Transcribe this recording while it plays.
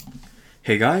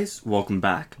Hey guys, welcome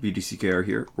back. BDCKR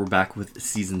here. We're back with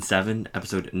Season 7,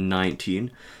 Episode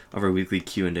 19 of our weekly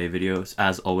Q&A videos.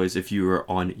 As always, if you are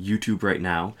on YouTube right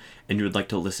now and you would like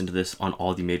to listen to this on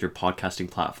all the major podcasting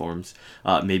platforms,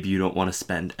 maybe you don't want to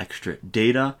spend extra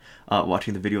data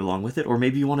watching the video along with it, or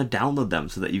maybe you want to download them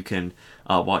so that you can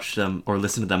watch them or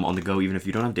listen to them on the go even if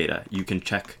you don't have data. You can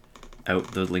check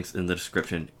out the links in the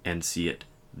description and see it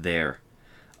there.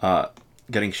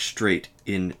 Getting straight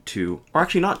into, or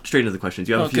actually not straight into the questions.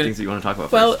 You have a few things that you want to talk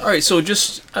about Well, first. all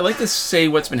right, I like to say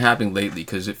what's been happening lately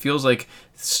because it feels like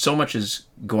so much is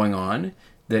going on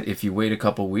that if you wait a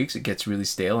couple of weeks, it gets really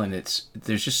stale, and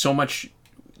there's just so much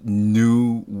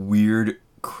new, weird,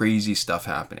 crazy stuff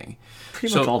happening.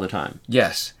 Pretty much all the time.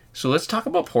 Yes. So let's talk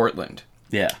about Portland.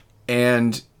 Yeah.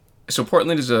 And so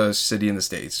Portland is a city in the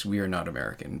States. We are not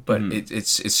American, but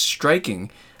it's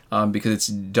striking because it's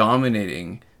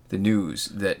dominating the news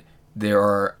that there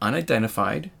are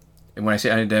unidentified, and when I say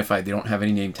unidentified, they don't have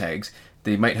any name tags.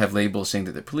 They might have labels saying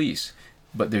that they're police,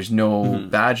 but there's no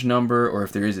badge number, or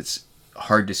if there is, it's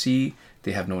hard to see.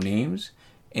 They have no names,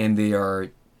 and they are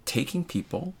taking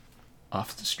people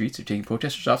off the streets. They're taking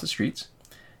protesters off the streets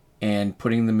and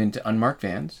putting them into unmarked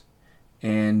vans,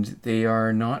 and they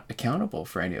are not accountable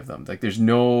for any of them. Like, there's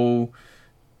no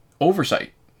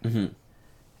oversight.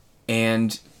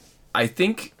 And I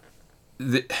think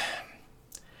that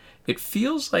it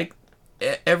feels like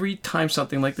every time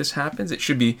something like this happens, it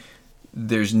should be,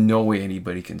 there's no way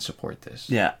anybody can support this.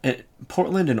 Yeah.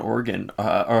 Portland and Oregon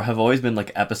have always been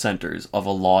like epicenters of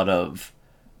a lot of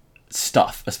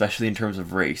stuff, especially in terms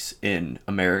of race in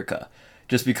America,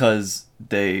 just because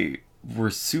they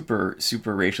were super,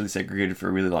 super racially segregated for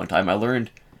a really long time. I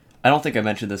don't think I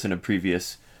mentioned this in a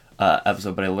previous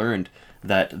episode, but I learned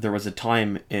that there was a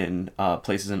time in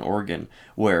places in Oregon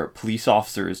where police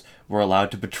officers were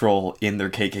allowed to patrol in their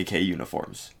KKK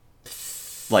uniforms.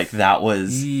 Like, that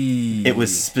was... It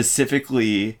was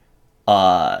specifically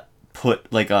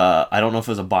put, like, I don't know if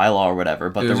it was a bylaw or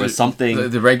whatever, but there was something...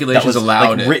 The regulations that was,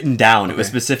 allowed like, it. written down. Okay. It was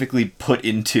specifically put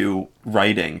into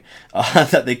writing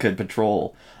that they could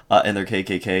patrol in their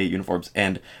KKK uniforms.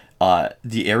 And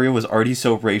the area was already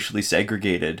so racially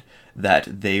segregated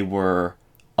that they were...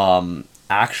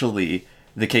 actually,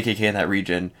 the KKK in that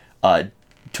region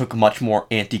took much more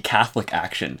anti-Catholic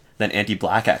action than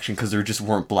anti-black action because there just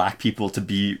weren't black people to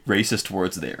be racist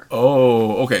towards there.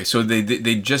 Oh, okay. So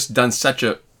they just done such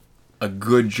a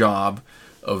good job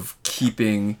of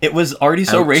keeping... It was already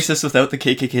so out. racist without the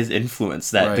KKK's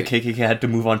influence that the Right. KKK had to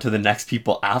move on to the next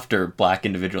people after black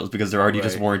individuals because there already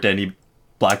just weren't any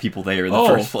black people there in the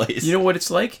first place. You know what it's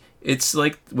like? It's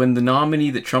like when the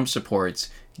nominee that Trump supports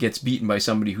gets beaten by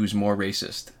somebody who's more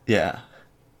racist. Yeah.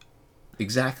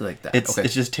 Exactly like that.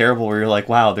 It's just terrible where you're like,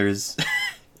 wow, there's...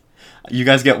 you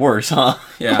guys get worse, huh?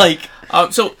 Yeah. Like...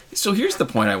 So here's the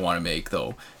point I want to make,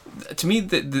 though. To me,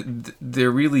 there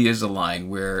really is a line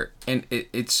where... And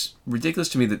it's ridiculous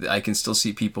to me that I can still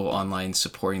see people online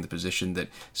supporting the position that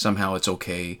somehow it's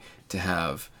okay to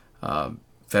have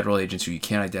federal agents who you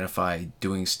can't identify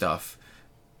doing stuff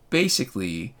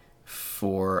basically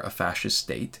for a fascist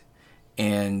state.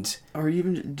 And or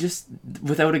even just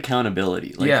without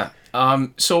accountability. Like, yeah.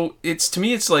 So to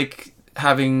me, it's like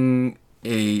having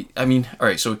all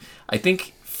right. So I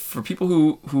think for people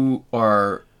who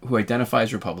identify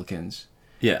as Republicans,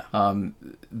 yeah.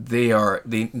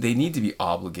 they need to be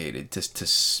obligated to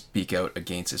speak out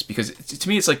against this, because to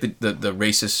me, it's like the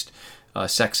racist,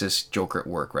 sexist Joker at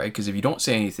work, right? Because if you don't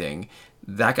say anything,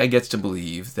 that guy gets to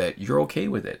believe that you're okay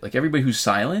with it. Like, everybody who's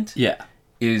silent, Yeah.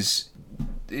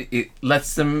 it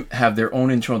lets them have their own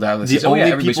internal dialogue. The only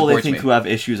everybody people they supports think me. who have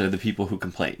issues are the people who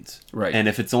complains. Right. And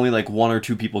if it's only like one or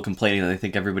two people complaining, then they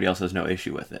think everybody else has no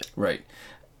issue with it. Right.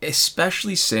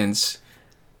 Especially since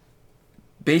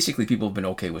basically people have been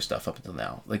okay with stuff up until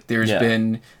now. Like, there's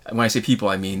been, when I say people,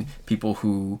 I mean people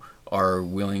who are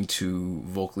willing to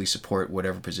vocally support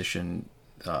whatever position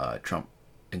Trump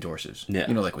endorses. Yeah.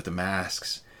 You know, like with the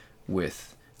masks,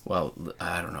 with... Well,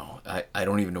 I don't know. I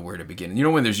don't even know where to begin. You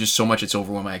know, when there's just so much, it's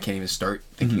overwhelming, I can't even start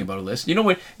thinking about a list. You know,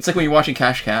 when it's like when you're watching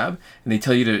Cash Cab and they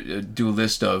tell you to do a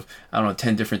list of, I don't know,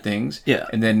 10 different things. Yeah.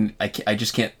 And then I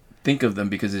just can't think of them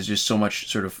because there's just so much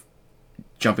sort of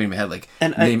jumping in my head. Like,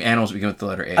 and name animals that begin with the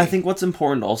letter A. I think what's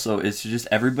important also is just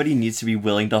everybody needs to be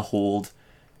willing to hold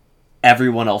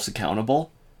everyone else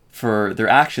accountable for their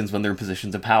actions when they're in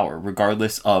positions of power,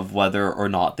 regardless of whether or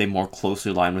not they more closely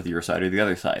align with your side or the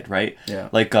other side, right? Yeah.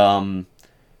 Like,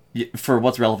 for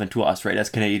what's relevant to us, right, as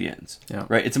Canadians, Yeah.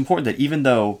 right? It's important that even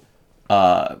though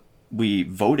we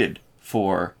voted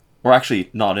for, or actually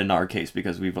not in our case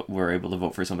because we were able to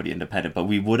vote for somebody independent, but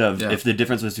we would have, if the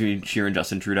difference was between Scheer and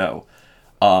Justin Trudeau,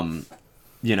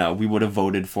 we would have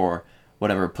voted for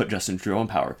whatever put Justin Trudeau in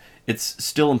power. It's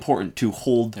still important to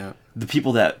hold the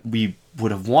people that we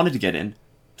would have wanted to get in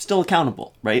still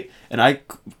accountable, right? And I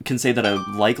can say that I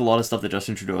like a lot of stuff that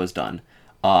Justin Trudeau has done,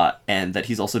 and that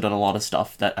he's also done a lot of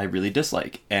stuff that I really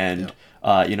dislike. And,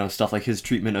 stuff like his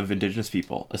treatment of Indigenous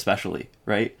people, especially,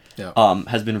 right? Yeah.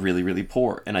 Has been really, really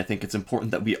poor. And I think it's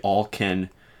important that we all can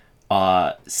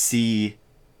see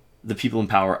the people in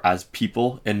power as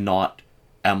people and not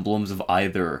emblems of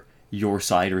either your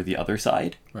side or the other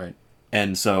side. Right.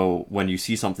 And so when you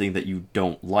see something that you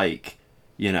don't like,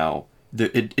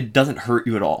 it doesn't hurt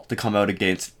you at all to come out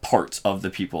against parts of the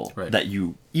people that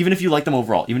you, even if you like them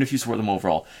overall, even if you support them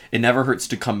overall, it never hurts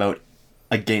to come out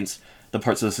against the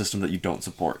parts of the system that you don't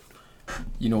support.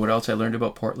 You know what else I learned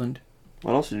about Portland?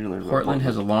 What else did you learn about Portland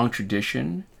has a long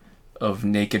tradition of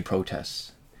naked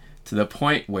protests, to the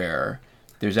point where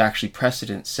there's actually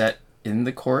precedent set in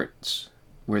the courts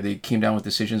where they came down with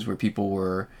decisions where people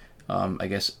were,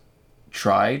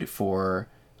 tried for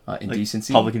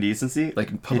indecency. Public indecency?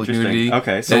 Like public nudity.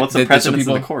 Okay, so what's the precedent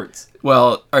in the courts?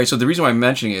 Well, all right, so the reason why I'm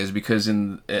mentioning it is because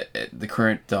in the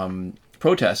current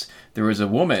protests, there was a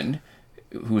woman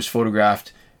who was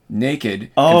photographed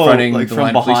naked confronting the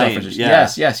line of police officers. Yeah.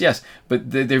 Yes. But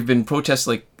there have been protests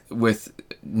like with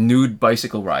nude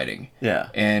bicycle riding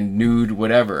and nude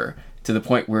whatever, to the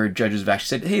point where judges have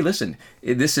actually said, hey, listen,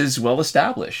 this is well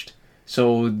established.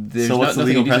 So there's what's the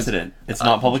legal precedent? It's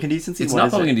not public indecency? It's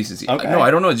not public indecency. Okay. No,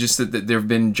 I don't know. It's just that there have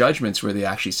been judgments where they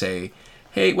actually say,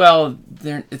 hey, well,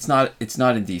 it's not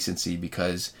indecency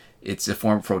because it's a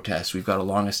form of protest. We've got a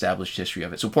long established history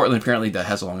of it. So Portland apparently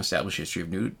has a long established history of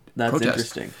nude protest.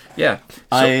 Interesting. Yeah.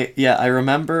 I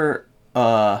remember,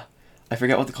 I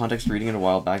forget what the context reading it a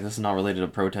while back. This is not related to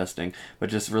protesting, but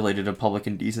just related to public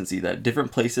indecency, that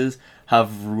different places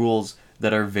have rules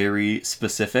that are very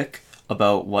specific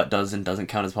about what does and doesn't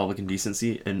count as public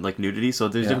indecency and like nudity. So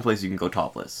there's different places you can go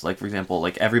topless. Like, for example,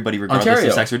 like everybody regardless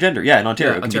of sex or gender. Yeah, in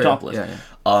Ontario can be topless.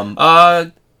 Yeah.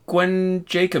 Gwen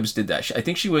Jacobs did that. I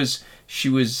think she was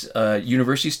a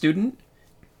university student.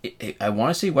 I want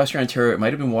to say Western Ontario. It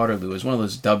might have been Waterloo. It was one of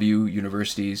those W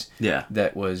universities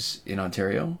that was in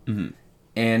Ontario. Mm-hmm.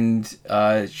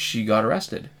 And she got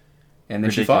arrested. And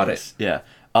then she fought it. Yeah.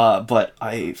 But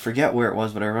I forget where it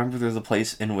was, but I remember there was a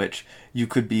place in which you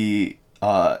could be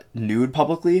nude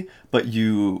publicly, but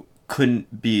it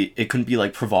couldn't be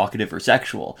like provocative or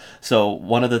sexual. So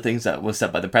one of the things that was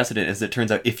set by the precedent is it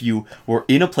turns out if you were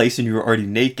in a place and you were already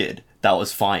naked, that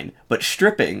was fine. But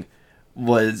stripping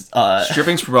was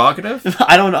stripping's provocative?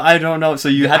 I don't know. So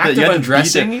you had to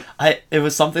undressing? It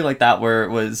was something like that where it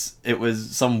was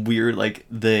some weird, like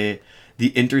the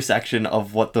intersection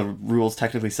of what the rules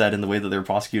technically said and the way that they were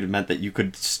prosecuted meant that you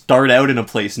could start out in a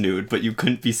place nude, but you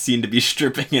couldn't be seen to be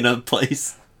stripping in a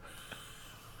place.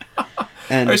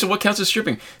 All right, so what counts as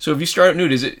stripping? So if you start out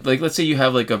nude, is it like, let's say you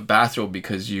have like a bathrobe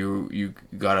because you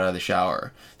got out of the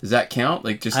shower? Does that count?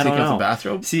 Like just taking off the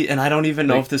bathrobe? See, and I don't even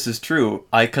know if this is true.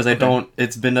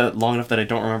 It's been long enough that I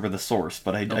don't remember the source,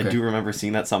 but I do remember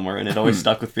seeing that somewhere, and it always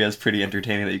stuck with me as pretty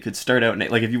entertaining that you could start out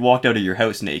like if you walked out of your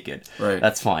house naked,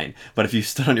 that's fine. But if you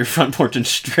stood on your front porch and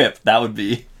stripped, that would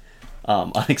be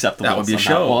unacceptable. That would be a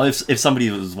show. Well, if somebody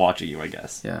was watching you, I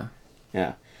guess. Yeah.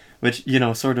 Yeah. Which,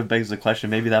 sort of begs the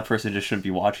question, maybe that person just shouldn't be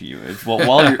watching you.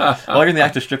 While you're in the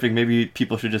act of stripping, maybe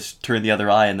people should just turn the other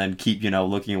eye and then keep,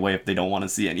 looking away if they don't want to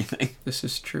see anything. This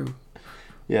is true.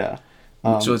 Yeah.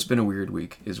 So it's been a weird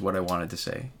week, is what I wanted to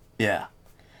say. Yeah.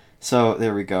 So,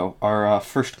 there we go. Our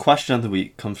first question of the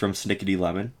week comes from Snickety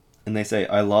Lemon. And they say,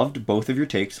 I loved both of your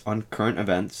takes on current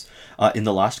events in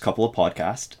the last couple of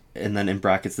podcasts. And then in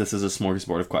brackets, this is a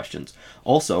smorgasbord of questions.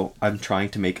 Also, I'm trying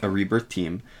to make a Rebirth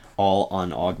team all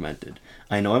unaugmented.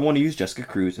 I know I want to use Jessica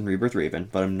Cruz and Rebirth Raven,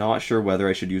 but I'm not sure whether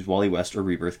I should use Wally West or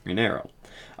Rebirth Green Arrow.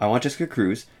 I want Jessica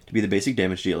Cruz to be the basic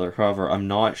damage dealer, however, I'm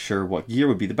not sure what gear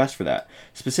would be the best for that.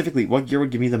 Specifically, what gear would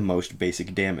give me the most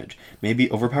basic damage? Maybe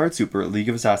Overpowered Super, League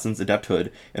of Assassins, Adept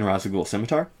Hood, and Ra's al Ghul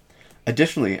Scimitar?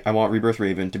 Additionally, I want Rebirth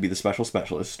Raven to be the special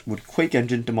specialist. Would Quake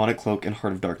Engine, Demonic Cloak, and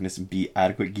Heart of Darkness be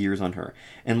adequate gears on her?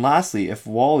 And lastly, if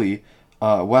Wally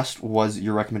West was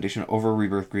your recommendation over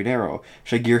Rebirth Green Arrow,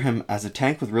 should I gear him as a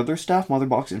tank with Riddler's Staff, Mother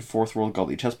Box, and Fourth World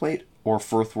Godly Chestplate, or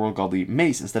Fourth World Godly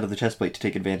Mace instead of the chestplate to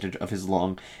take advantage of his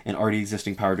long and already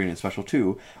existing Power Drain and Special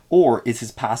 2, or is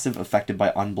his passive affected by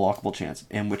Unblockable Chance,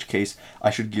 in which case I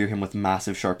should gear him with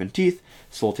Massive Sharpened Teeth,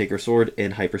 Soul Taker Sword,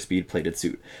 and Hyperspeed Plated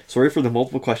Suit. Sorry for the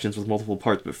multiple questions with multiple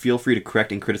parts, but feel free to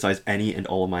correct and criticize any and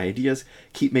all of my ideas.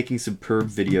 Keep making superb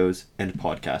videos and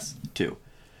podcasts, too.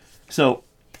 So,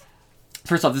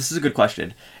 first off, this is a good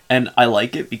question, and I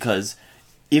like it because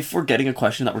if we're getting a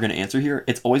question that we're going to answer here,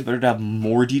 it's always better to have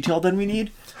more detail than we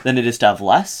need than it is to have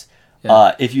less.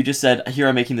 Yeah. If you just said, here,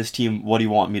 I'm making this team, what do you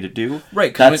want me to do?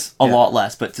 Right, That's a lot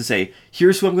less. But to say,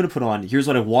 here's who I'm going to put on, here's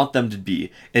what I want them to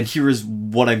be, and here is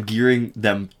what I'm gearing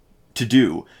them to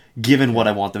do, given what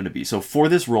I want them to be. So for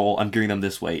this role, I'm gearing them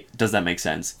this way. Does that make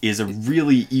sense? Is a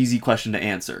really easy question to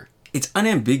answer. It's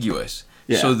unambiguous.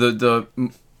 Yeah. So the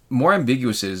more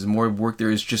ambiguous it is, the more work there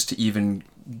is just to even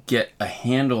get a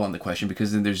handle on the question,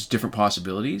 because then there's different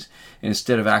possibilities. And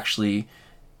instead of actually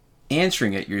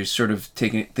answering it, you're sort of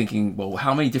thinking, well,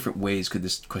 how many different ways could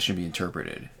this question be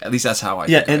interpreted? At least that's how I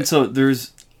think of it. So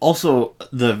there's also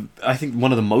I think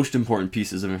one of the most important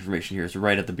pieces of information here is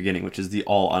right at the beginning, which is the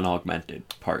all unaugmented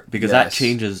part, because that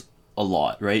changes a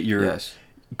lot, right? Your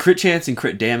crit chance and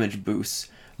crit damage boosts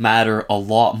matter a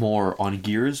lot more on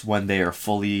gears when they are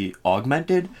fully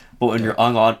augmented, but when you're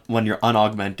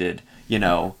unaugmented, you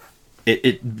know,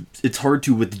 it's hard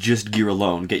to, with just gear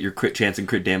alone, get your crit chance and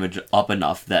crit damage up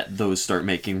enough that those start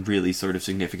making really sort of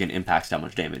significant impacts to how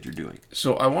much damage you're doing.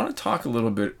 So I want to talk a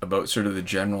little bit about sort of the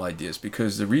general ideas,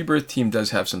 because the Rebirth team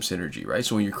does have some synergy, right?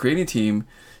 So when you're creating a team,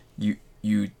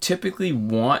 you typically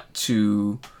want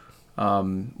to,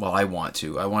 I want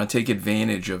to take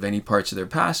advantage of any parts of their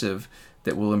passive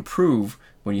that will improve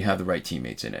when you have the right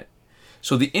teammates in it.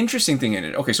 So the interesting thing in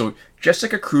it, okay, so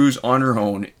Jessica Cruz on her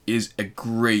own is a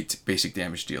great basic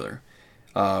damage dealer.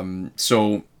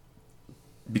 So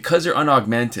because they're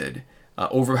unaugmented,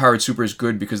 Overpowered Super is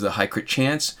good because of the high crit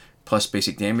chance plus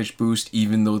basic damage boost,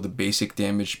 even though the basic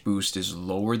damage boost is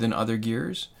lower than other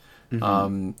gears.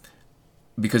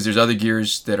 Because there's other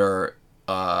gears that are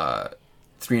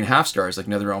 3.5 stars, like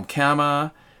Netherrealm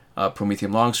Kama,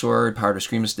 Promethean Longsword, Power to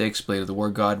Scream Mistakes, Blade of the War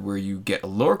God, where you get a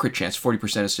lower crit chance,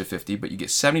 40% instead of 50, but you get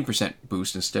 70%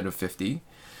 boost instead of 50.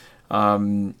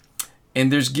 And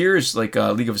there's gears like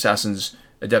League of Assassins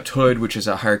Adept Hood, which has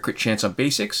a higher crit chance on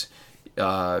basics,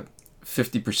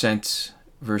 50%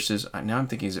 versus, now I'm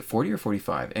thinking, is it 40 or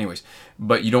 45? Anyways,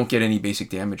 but you don't get any basic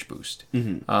damage boost.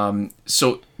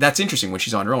 So that's interesting when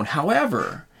she's on her own.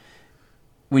 However,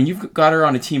 when you've got her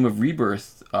on a team of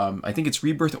Rebirth, I think it's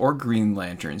Rebirth or Green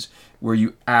Lanterns, where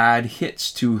you add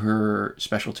hits to her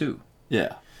special too.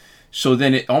 Yeah. So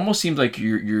then it almost seems like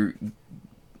you're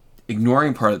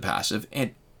ignoring part of the passive,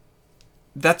 and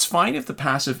that's fine if the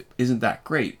passive isn't that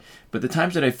great. But the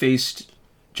times that I faced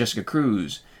Jessica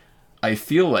Cruz, I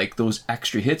feel like those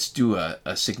extra hits do a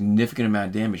significant amount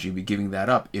of damage. You'd be giving that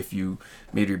up if you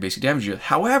made her basic damage.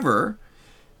 However,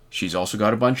 she's also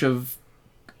got a bunch of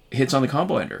hits on the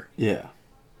combo ender. Yeah.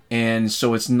 And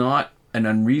so it's not an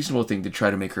unreasonable thing to try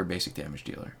to make her a basic damage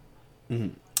dealer.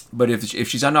 But if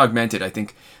she's unaugmented, I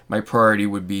think my priority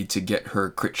would be to get her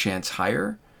crit chance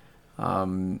higher.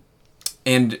 And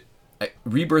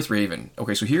Rebirth Raven.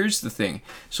 Okay, so here's the thing.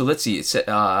 So let's see. It's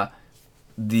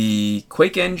the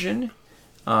Quake Engine,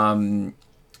 Demonic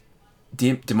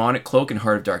Cloak, and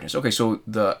Heart of Darkness. Okay, so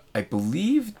I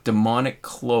believe Demonic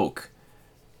Cloak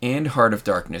and Heart of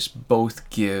Darkness both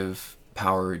give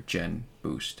power gen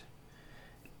boost.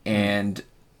 And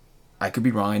I could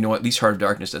be wrong. I know at least Heart of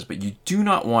Darkness does, but you do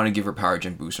not want to give her power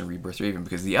gen boost on Rebirth Raven,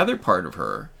 because the other part of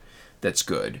her that's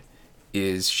good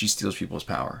is she steals people's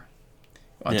power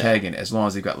on Tegan as long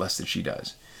as they've got less than she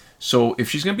does. So if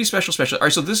she's going to be special, all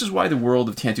right, so this is why the world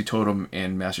of Tantu Totem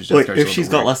and Master's Death Card if she's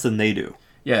got less than they do.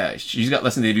 Yeah, she's got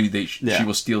less than they do, she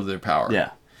will steal their power.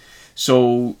 Yeah.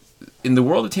 So in the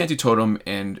world of Tantu Totem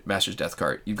and Master's Death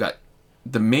Card, you've got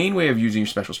the main way of using your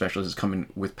special specialist is coming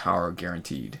with power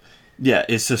guaranteed. Yeah,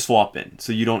 it's to swap in,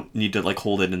 so you don't need to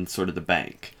hold it in sort of the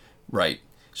bank. Right.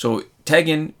 So tag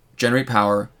in, generate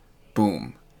power,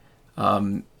 boom.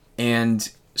 And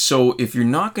so if you're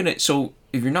not gonna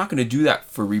do that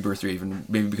for Rebirth Raven,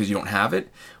 maybe because you don't have it,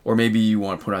 or maybe you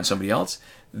want to put it on somebody else,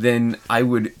 then I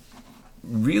would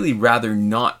really rather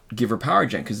not give her power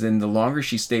gen, because then the longer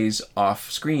she stays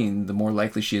off screen, the more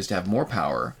likely she is to have more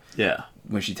power. Yeah.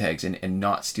 When she tags in and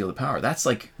not steal the power. That's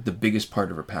like the biggest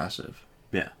part of her passive.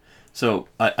 Yeah. So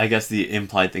I guess the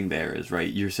implied thing there is, right,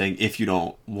 you're saying if you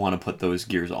don't want to put those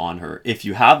gears on her, if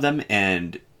you have them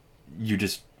and you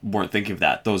just weren't thinking of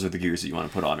that, those are the gears that you want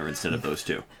to put on her instead of those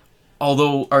two.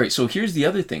 Although, all right, so here's the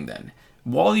other thing then.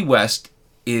 Wally West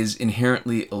is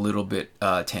inherently a little bit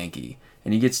tanky.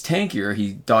 And he gets tankier,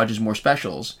 he dodges more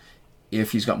specials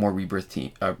if he's got more Rebirth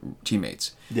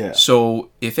teammates. Yeah. So,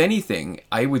 if anything,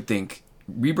 I would think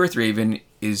Rebirth Raven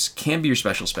can be your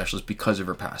special specialist because of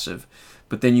her passive,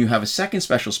 but then you have a second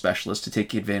special specialist to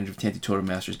take advantage of Tantu Totem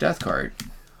Master's Death card,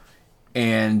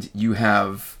 and you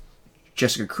have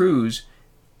Jessica Cruz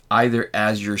either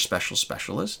as your special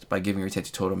specialist by giving her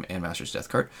Tentu Totem and Master's Death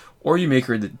card, or you make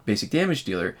her the basic damage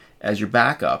dealer as your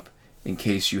backup in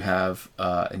case you have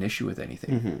an issue with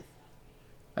anything. Mm-hmm.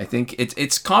 I think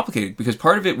it's complicated because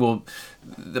part of it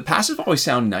the passive always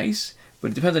sound nice,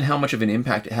 but it depends on how much of an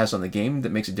impact it has on the game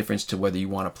that makes a difference to whether you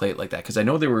want to play it like that. Because I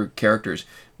know there were characters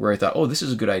where I thought, oh, this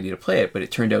is a good idea to play it, but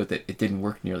it turned out that it didn't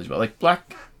work nearly as well. Like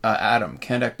Black Adam,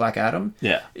 Kandak Black Adam.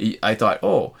 Yeah. I thought,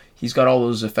 oh, he's got all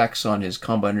those effects on his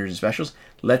combo unders and specials.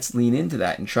 Let's lean into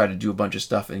that and try to do a bunch of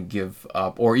stuff and give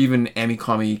up. Or even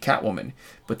Amikami Catwoman.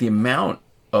 But the amount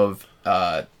of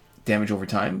damage over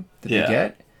time that they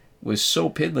get was so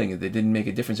piddling that it didn't make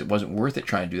a difference. It wasn't worth it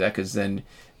trying to do that because then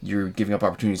you're giving up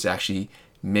opportunities to actually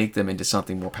make them into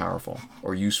something more powerful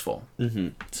or useful. Mm-hmm.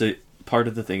 So part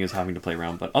of the thing is having to play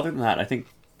around. But other than that, I think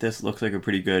this looks like a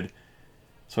pretty good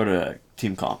sort of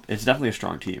team comp. It's definitely a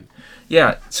strong team.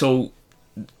 Yeah, so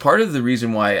part of the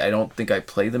reason why I don't think I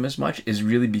play them as much is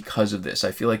really because of this.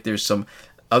 I feel like there's some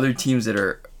other teams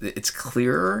that it's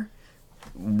clearer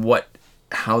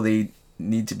how they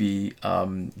need to be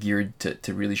geared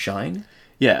to really shine.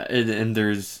 Yeah, and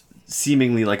there's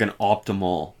seemingly like an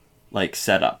optimal like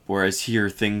setup, whereas here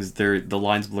the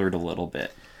lines blurred a little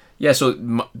bit. Yeah, so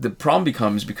the problem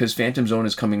becomes because Phantom Zone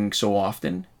is coming so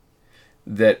often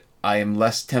that I am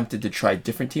less tempted to try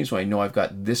different teams. So I know I've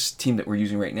got this team that we're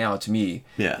using right now. To me,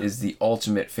 is the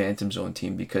ultimate Phantom Zone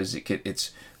team because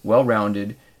it's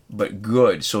well-rounded but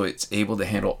good, so it's able to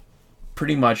handle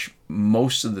pretty much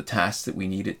most of the tasks that we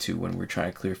need it to when we're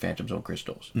trying to clear Phantom Zone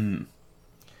crystals. Mm.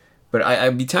 But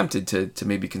I'd be tempted to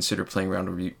maybe consider playing around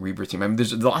a Rebirth team. I mean,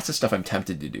 there's lots of stuff I'm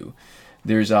tempted to do.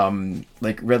 There's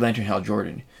like Red Lantern Hal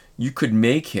Jordan. You could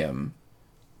make him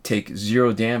take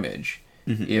 0 damage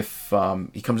if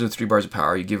he comes with 3 bars of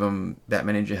power. You give him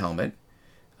Batman Ninja helmet.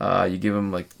 You give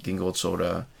him like Gingold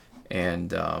Soda and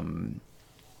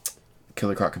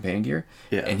Killer Croc companion gear,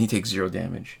 and he takes 0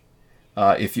 damage.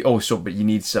 But you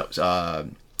need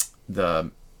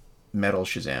the Metal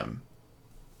Shazam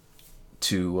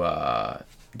to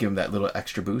give him that little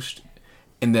extra boost.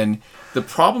 And then the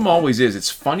problem always is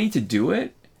it's funny to do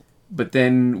it, but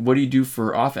then what do you do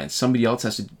for offense? Somebody else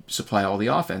has to supply all the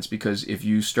offense because if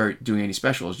you start doing any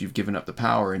specials, you've given up the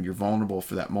power and you're vulnerable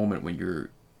for that moment when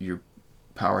your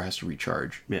power has to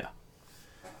recharge. Yeah.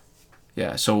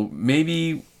 Yeah, so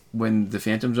maybe when the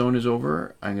Phantom Zone is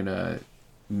over, I'm going to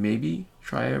maybe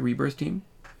try a Rebirth team.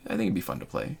 I think it'd be fun to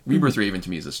play. Rebirth Raven to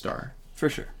me is a star. For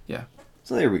sure. Yeah.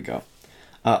 So there we go.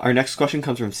 Our next question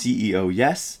comes from CEO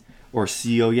Yes, or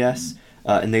CEO Yes.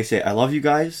 And they say, I love you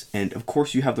guys, and of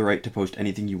course you have the right to post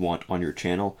anything you want on your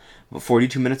channel, but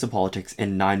 42 minutes of politics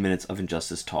and 9 minutes of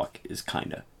injustice talk is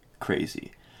kind of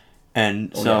crazy.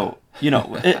 And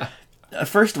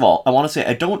first of all, I want to say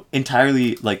I don't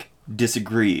entirely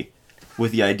disagree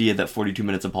with the idea that 42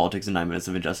 minutes of politics and 9 minutes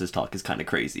of injustice talk is kind of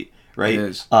crazy, right? It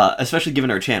is. Especially given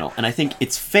our channel. And I think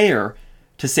it's fair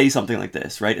to say something like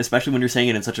this, right? Especially when you're saying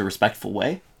it in such a respectful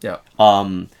way. Yeah.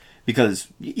 Because,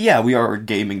 we are a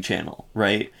gaming channel,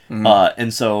 right? Mm-hmm.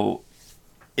 And so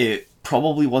it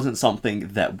probably wasn't something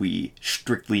that we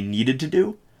strictly needed to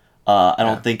do. I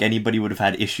don't think anybody would have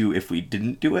had issue if we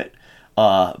didn't do it.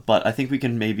 But I think we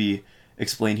can maybe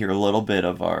explain here a little bit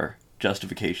of our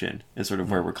justification and sort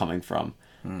of where we're coming from.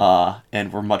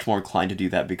 And we're much more inclined to do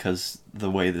that because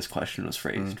the way this question was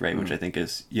phrased, right? Which I think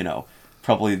is,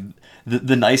 probably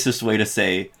the nicest way to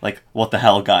say, what the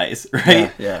hell, guys,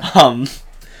 right? Yeah.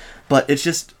 But it's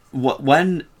just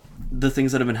when the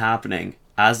things that have been happening,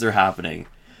 as they're happening,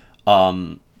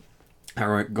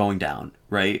 are going down,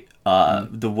 right?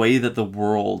 The way that the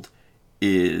world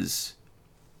is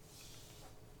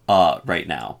right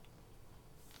now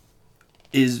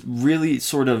is really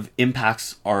sort of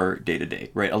impacts our day-to-day,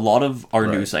 right? A lot of our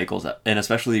news cycles, and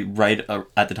especially right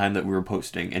at the time that we were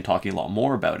posting and talking a lot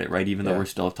more about it, right? Even though we're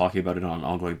still talking about it on an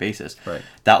ongoing basis. Right.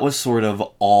 That was sort of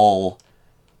all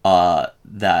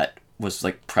that was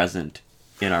present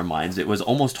in our minds. It was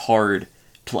almost hard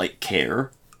to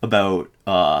care about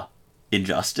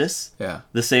injustice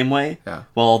the same way while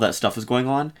all that stuff was going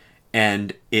on.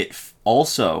 And it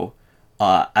also,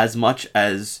 as much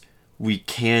as we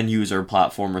can use our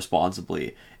platform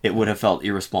responsibly, it would have felt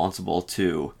irresponsible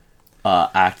to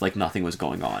act like nothing was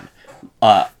going on.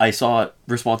 I saw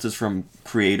responses from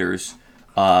creators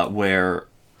where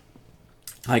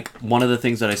one of the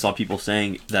things that I saw people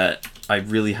saying that I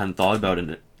really hadn't thought about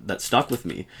and that stuck with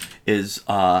me is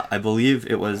I believe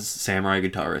it was Samurai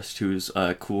Guitarist, who's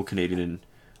a cool Canadian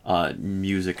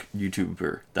music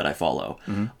YouTuber that I follow.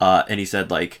 And he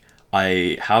said,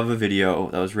 I have a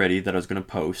video that was ready that I was going to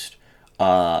post.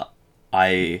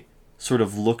 I sort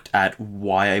of looked at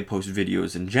why I post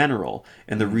videos in general.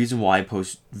 And the reason why I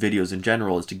post videos in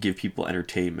general is to give people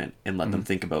entertainment and let them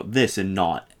think about this and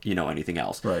not, anything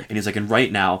else. Right. And he's like, and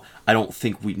right now, I don't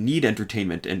think we need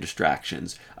entertainment and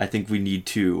distractions. I think we need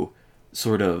to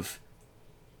sort of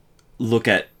look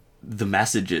at the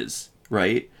messages,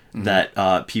 right?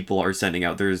 That people are sending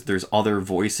out. There's other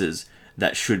voices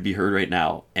that should be heard right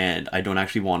now, and I don't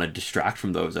actually want to distract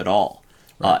from those at all.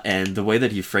 Right. And the way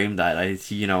that he framed that, I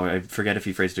forget if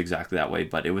he phrased it exactly that way,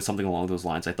 but it was something along those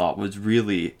lines I thought was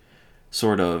really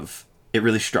it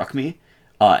really struck me,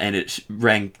 and it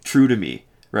rang true to me,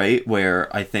 right?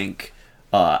 Where I think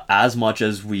as much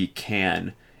as we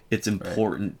can, it's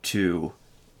important to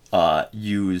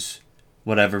use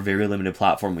whatever very limited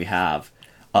platform we have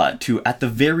to, at the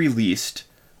very least,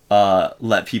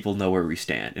 let people know where we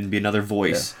stand and be another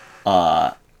voice,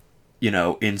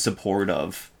 in support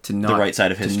of the right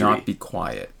side of history. To not be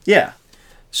quiet. Yeah.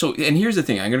 So, and here's the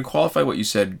thing. I'm going to qualify what you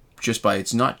said just by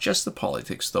it's not just the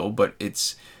politics, though, but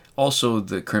it's also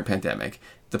the current pandemic.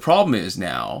 The problem is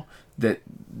now that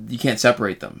you can't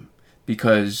separate them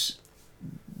because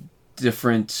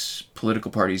different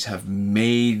political parties have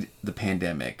made the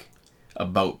pandemic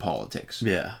about politics.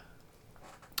 Yeah.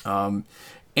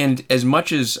 And as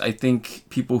much as I think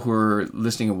people who are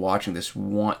listening and watching this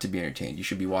want to be entertained, you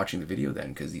should be watching the video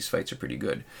then because these fights are pretty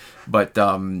good. But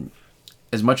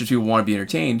as much as people want to be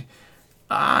entertained,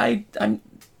 I'm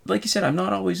like you said, I'm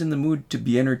not always in the mood to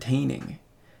be entertaining.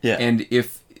 Yeah. And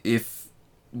if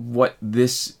what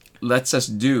this lets us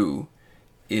do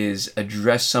is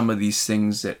address some of these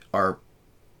things that are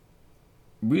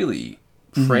really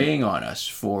preying on us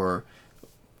for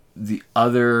the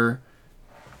other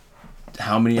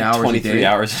how many hours 23 a day?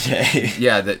 hours a day.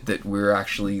 Yeah, that we're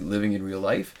actually living in real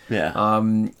life. Yeah.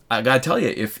 I gotta tell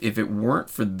you, if it weren't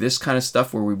for this kind of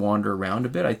stuff where we wander around a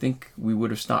bit, I think we would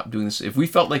have stopped doing this. If we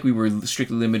felt like we were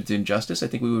strictly limited to injustice, I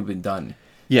think we would have been done.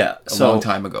 Yeah, a long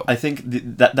time ago. I think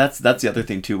that's the other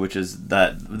thing too, which is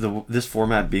that this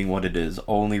format being what it is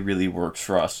only really works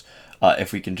for us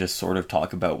if we can just sort of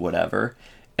talk about whatever.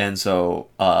 And so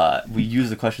we use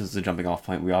the questions as a jumping off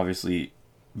point. We obviously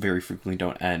very frequently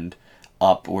don't end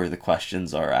up where the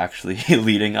questions are actually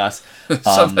leading us.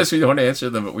 Sometimes we don't answer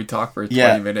them, but we talk for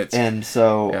 20 minutes. And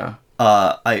so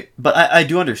yeah. I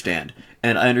do understand.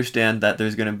 And I understand that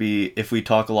there's going to be, if we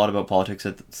talk a lot about politics,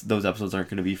 that those episodes aren't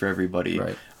going to be for everybody.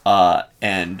 Right.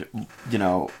 And,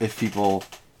 if people,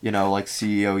 like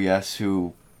CEO Yes,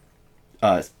 who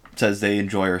says they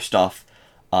enjoy our stuff,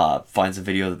 finds a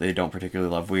video that they don't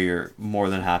particularly love, we're more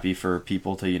than happy for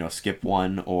people to, skip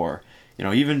one or,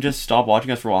 even just stop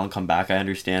watching us for a while and come back. I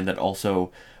understand that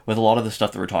also with a lot of the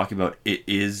stuff that we're talking about, it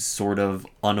is sort of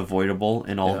unavoidable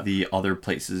in all the other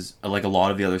places, like a lot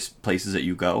of the other places that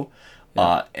you go.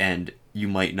 And you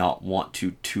might not want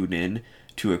to tune in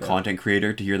to a content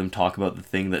creator to hear them talk about the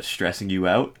thing that's stressing you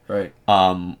out. Right.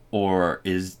 Or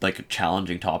is like a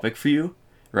challenging topic for you.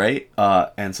 Right.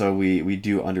 And so we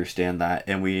do understand that.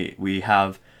 And we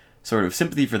have sort of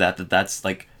sympathy for that's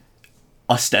like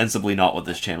ostensibly not what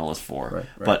this channel is for. Right.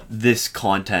 But this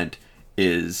content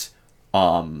is,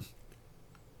 I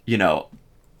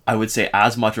would say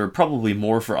as much or probably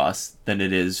more for us than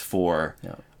it is for,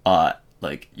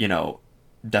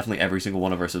 definitely every single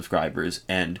one of our subscribers.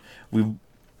 And we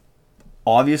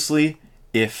obviously,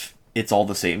 if it's all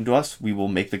the same to us, we will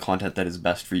make the content that is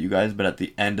best for you guys. But at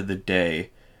the end of the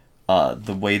day,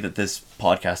 the way that this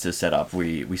podcast is set up,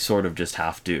 we sort of just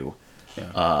have to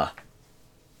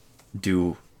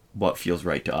do what feels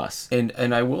right to us.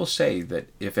 And I will say that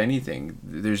if anything,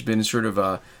 there's been sort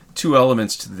of two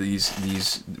elements to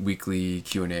these weekly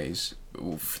Q&As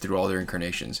through all their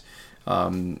incarnations.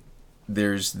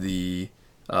 There's the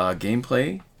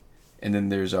gameplay, and then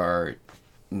there's our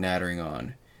nattering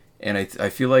on. And I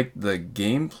feel like the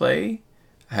gameplay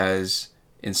has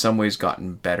in some ways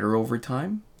gotten better over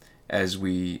time as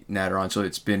we natter on. So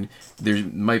there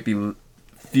might be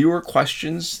fewer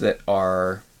questions that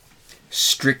are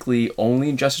strictly only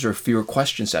injustice, or fewer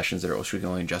question sessions that are strictly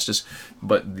only injustice.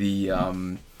 But the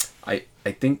I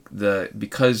think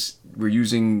because we're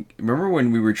using, remember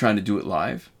when we were trying to do it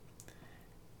live?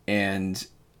 And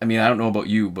I mean, I don't know about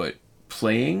you, but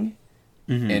playing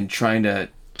and trying to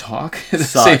talk at the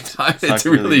same time, it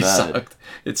really sucked.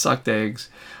 It sucked eggs.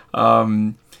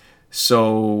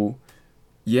 So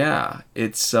yeah,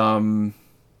 it's there's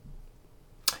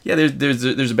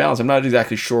a balance. I'm not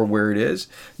exactly sure where it is,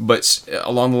 but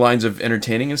along the lines of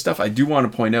entertaining and stuff, I do want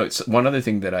to point out one other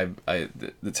thing that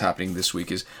that's happening this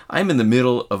week is I'm in the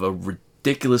middle of a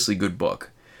ridiculously good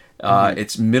book.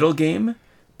 It's Middle Game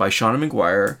by Shauna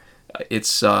McGuire.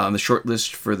 It's on the short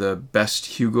list for the best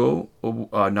Hugo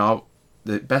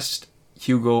the best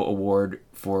Hugo Award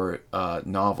for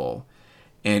novel,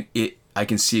 and I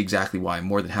can see exactly why.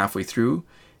 More than halfway through,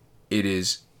 it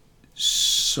is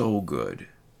so good.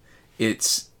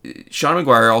 It's Sean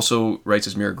McGuire also writes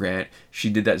as Mira Grant. She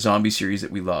did that zombie series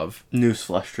that we love.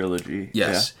 Newsflash trilogy.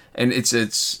 Yes, and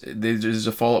there's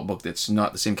a follow-up book that's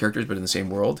not the same characters but in the same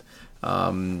world.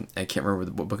 I can't remember what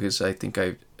the book is. I think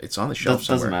it's on the shelf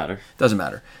somewhere. Doesn't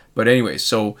matter. But anyway,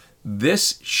 so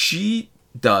she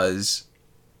does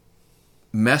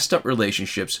messed up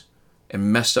relationships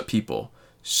and messed up people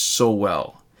so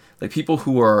well. Like people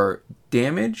who are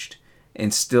damaged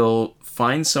and still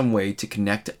find some way to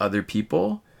connect to other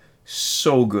people.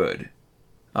 So good.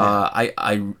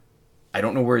 I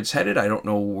don't know where it's headed. I don't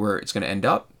know where it's going to end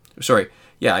up. Sorry.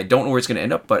 Yeah, I don't know where it's going to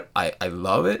end up, but I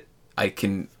love it. I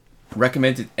can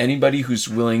recommend it to anybody who's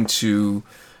willing to,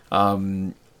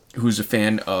 who's a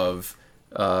fan of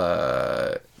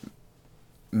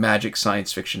magic,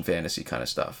 science fiction, fantasy kind of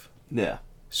stuff. Yeah.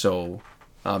 So,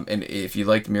 and if you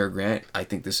liked Mira Grant, I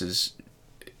think this is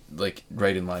like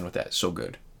right in line with that. So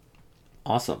good.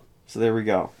 Awesome. So there we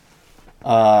go.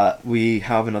 We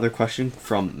have another question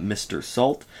from Mr.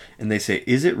 Salt, and they say,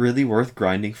 is it really worth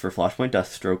grinding for Flashpoint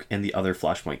Deathstroke and the other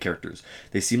Flashpoint characters?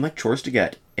 They seem like chores to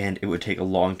get, and it would take a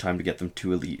long time to get them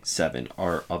to Elite 7.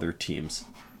 Are other teams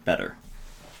better?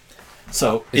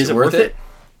 So, is it worth it?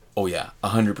 Oh yeah,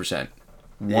 100%.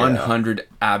 100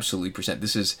 absolutely percent.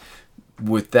 This is,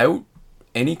 without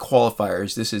any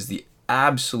qualifiers, this is the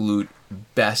absolute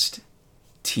best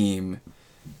team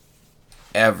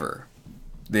ever.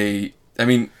 Is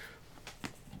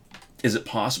it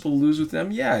possible to lose with them?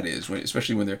 Yeah, it is.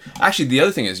 Especially when they're... Actually, the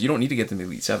other thing is, you don't need to get them to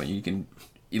Elite 7. You can...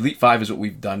 Elite 5 is what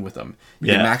we've done with them. You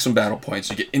get maximum battle points.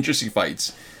 You get interesting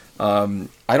fights. I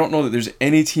don't know that there's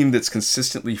any team that's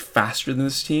consistently faster than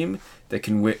this team that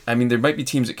can win. I mean, there might be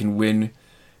teams that can win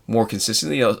more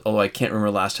consistently, although I can't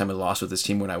remember last time I lost with this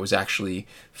team when I was actually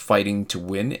fighting to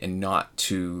win and not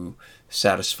to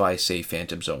satisfy, say,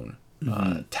 Phantom Zone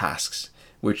tasks,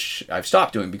 which I've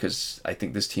stopped doing because I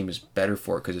think this team is better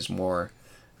for it because it's more...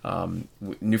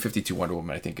 New 52 Wonder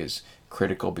Woman, I think, is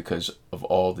critical because of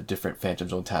all the different Phantom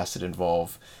Zone tasks that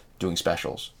involve doing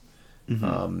specials.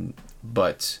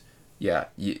 But, yeah,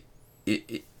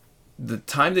 the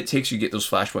time that it takes you to get those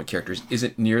Flashpoint characters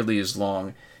isn't nearly as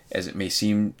long as it may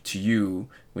seem to you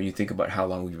when you think about how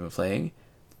long we've been playing.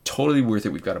 Totally worth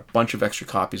it. We've got a bunch of extra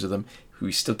copies of them.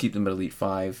 We still keep them at Elite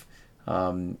 5.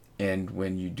 And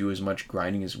when you do as much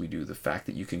grinding as we do, the fact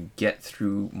that you can get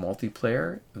through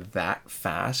multiplayer that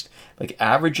fast, like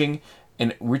averaging,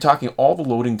 and we're talking all the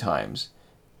loading times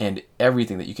and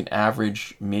everything, that you can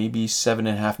average maybe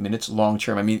 7.5 minutes long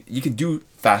term. I mean, you could do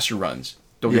faster runs.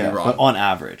 Don't get me wrong. But on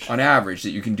average. On average,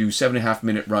 that you can do 7.5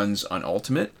 minute runs on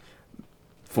Ultimate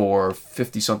for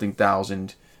 50-something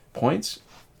thousand points.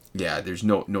 Yeah, there's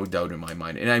no doubt in my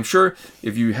mind. And I'm sure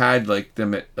if you had like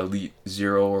them at Elite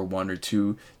 0 or 1 or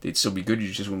 2, they'd still be good. You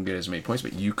just wouldn't get as many points,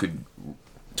 but you could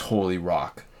totally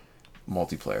rock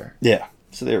multiplayer. Yeah,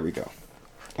 so there we go.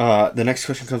 The next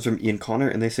question comes from Ian Connor,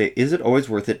 and they say, is it always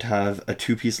worth it to have a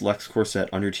 2-piece LexCorp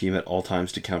set on your team at all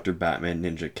times to counter Batman,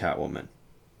 Ninja, Catwoman?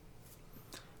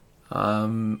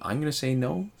 I'm going to say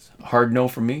no. Hard no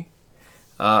for me.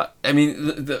 I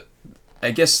mean,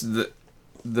 I guess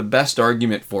the best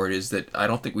argument for it is that I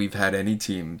don't think we've had any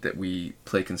team that we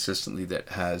play consistently that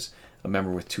has a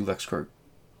member with 2 LexCorp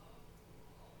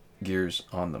gears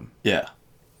on them. Yeah.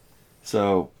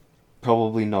 So,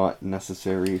 probably not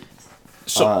necessary.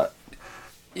 So,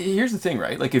 here's the thing,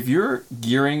 right? Like, if you're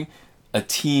gearing a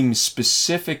team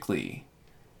specifically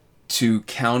to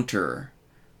counter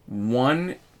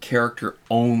one character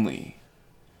only,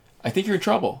 I think you're in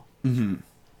trouble. Mm-hmm.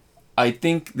 I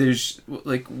think there's,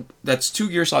 like, that's 2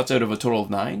 gear slots out of a total of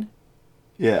 9.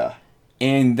 Yeah.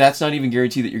 And that's not even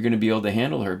guaranteed that you're going to be able to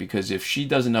handle her, because if she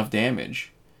does enough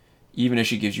damage, even if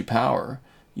she gives you power,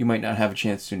 you might not have a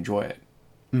chance to enjoy it.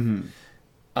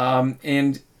 Mm-hmm.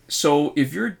 And so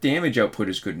if your damage output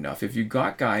is good enough, if you've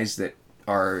got guys that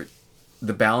are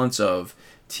the balance of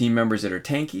team members that are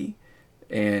tanky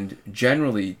and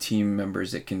generally team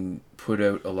members that can put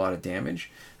out a lot of damage,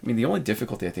 I mean, the only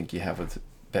difficulty I think you have with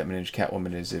Batman Ninja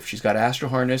Catwoman is if she's got Astro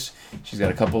Harness, she's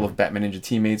got a couple of Batman Ninja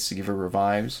teammates to give her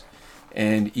revives,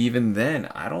 and even then,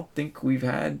 I don't think we've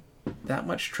had that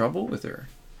much trouble with her.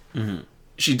 Mm-hmm.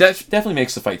 She definitely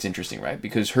makes the fights interesting, right?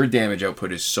 Because her damage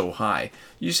output is so high.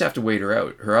 You just have to wait her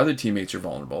out. Her other teammates are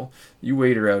vulnerable. You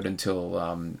wait her out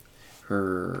until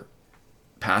her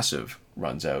passive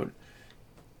runs out.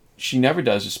 She never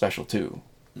does a special 2.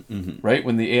 right?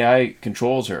 When the AI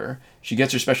controls her, she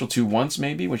gets her special 2 once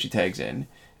maybe when she tags in,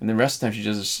 and the rest of the time she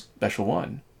does a special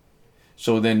 1.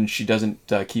 So then she doesn't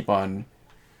keep on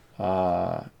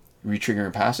re-triggering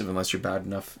her passive unless you're bad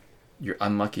enough, you're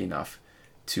unlucky enough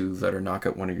to let her knock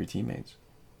out one of your teammates.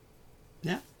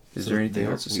 Yeah. Is there anything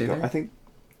else to say there? I think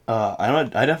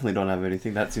I definitely don't have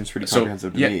anything. That seems pretty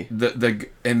comprehensive to me.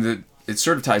 It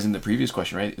sort of ties in the previous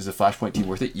question, right? Is the Flashpoint team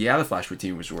worth it? Yeah, the Flashpoint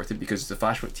team was worth it because the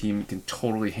Flashpoint team can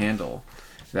totally handle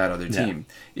that other team.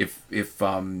 If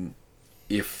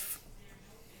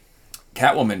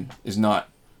Catwoman is not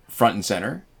front and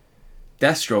center,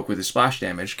 Deathstroke with his splash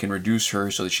damage can reduce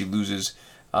her so that she loses.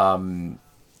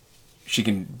 She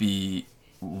can be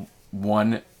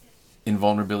 1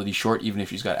 invulnerability short, even if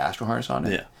she's got Astral Harness on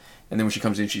it. Yeah. And then when she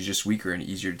comes in, she's just weaker and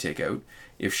easier to take out.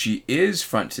 If she is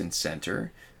front and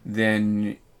center,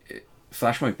 then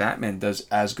Flashpoint Batman does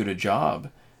as good a job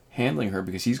handling her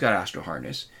because he's got Astral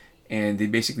Harness, and they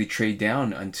basically trade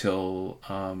down until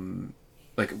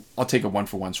I'll take a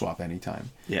 1-for-1 swap anytime.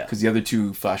 Yeah. Because the other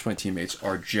 2 Flashpoint teammates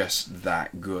are just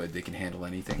that good; they can handle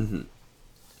anything. Mm-hmm.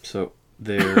 So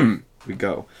there we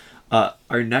go.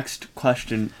 Our next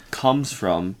question comes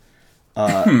from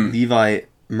Levi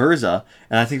Mirza,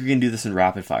 and I think we can do this in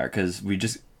rapid fire because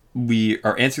we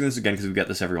are answering this again because we get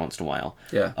this every once in a while.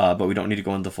 Yeah. But we don't need to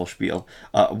go into the full spiel.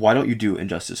 Why don't you do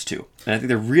Injustice 2? And I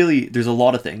think there's a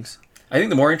lot of things. I think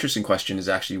the more interesting question is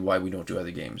actually why we don't do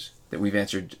other games that we've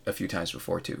answered a few times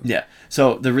before too. Yeah.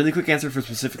 So the really quick answer for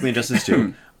specifically Injustice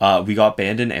 2, we got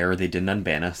banned in error. They didn't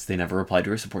unban us. They never replied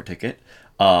to our support ticket.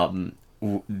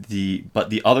 But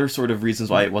the other sort of reasons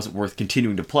why it wasn't worth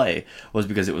continuing to play was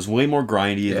because it was way more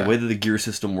grindy. Yeah. The way that the gear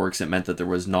system works, it meant that there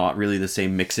was not really the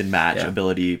same mix and match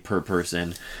ability per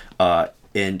person,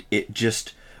 and it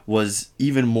just was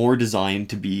even more designed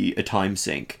to be a time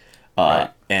sink.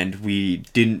 And we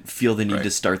didn't feel the need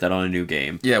to start that on a new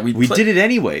game. Yeah, we did it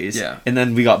anyways. Yeah. And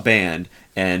then we got banned,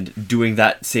 and doing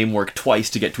that same work twice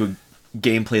to get to a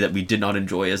gameplay that we did not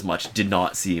enjoy as much did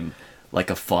not seem like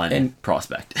a fun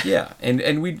prospect. Yeah,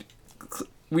 and we'd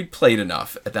played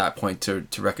enough at that point to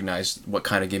recognize what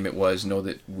kind of game it was, know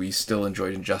that we still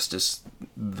enjoyed Injustice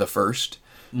the first.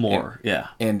 More, yeah.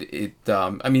 And it,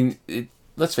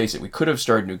 let's face it, we could have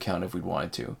started a new count if we'd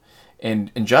wanted to.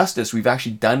 And Injustice, we've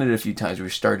actually done it a few times.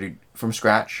 We've started from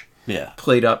scratch. Yeah.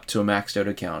 Played up to a maxed out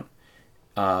account.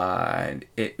 And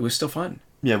it was still fun.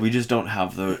 Yeah, we just don't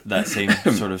have that same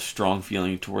sort of strong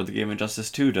feeling toward the game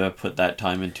Injustice 2 to put that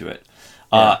time into it.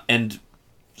 And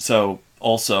so,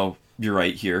 also, you're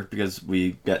right here, because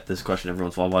we get this question every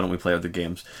once in a while, why don't we play other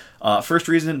games? First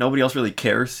reason, nobody else really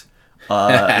cares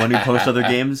when we post other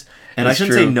games. And I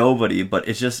shouldn't say nobody, but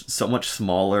it's just so much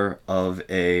smaller of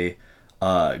a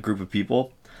group of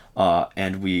people.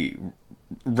 And we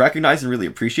recognize and really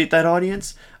appreciate that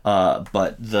audience.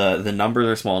 But the numbers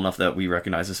are small enough that we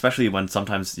recognize, especially when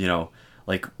sometimes,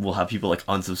 we'll have people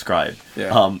unsubscribe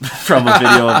from a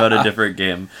video about a different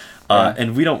game.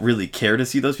 And we don't really care to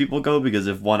see those people go, because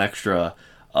if one extra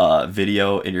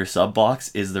video in your sub box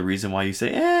is the reason why you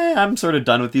say, I'm sort of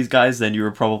done with these guys, then you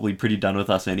were probably pretty done with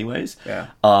us anyways. Yeah.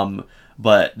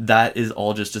 But that is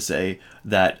all just to say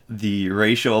that the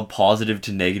ratio of positive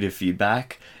to negative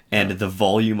feedback and the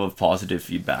volume of positive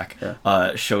feedback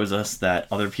shows us that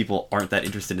other people aren't that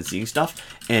interested in seeing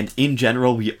stuff. And in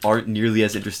general, we aren't nearly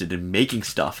as interested in making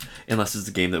stuff unless it's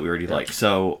a game that we already like.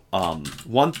 So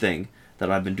one thing that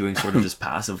I've been doing sort of just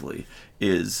passively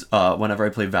is whenever I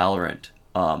play Valorant,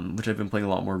 which I've been playing a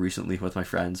lot more recently with my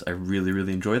friends. I really,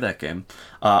 really enjoy that game.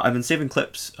 I've been saving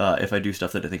clips if I do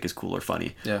stuff that I think is cool or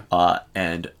funny. Yeah.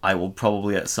 And I will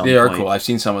probably at some point... They are cool. I've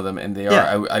seen some of them, and they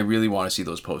are... I really want to see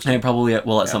those posted. And I probably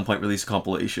will at some point release a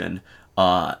compilation,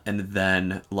 and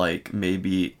then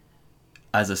maybe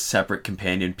as a separate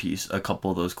companion piece, a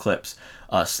couple of those clips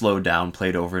slowed down,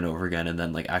 played over and over again, and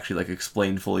then actually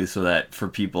explained fully, so that for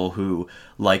people who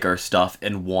like our stuff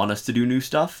and want us to do new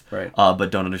stuff, right,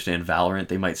 but don't understand Valorant,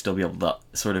 they might still be able to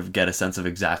sort of get a sense of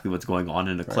exactly what's going on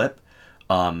in a clip.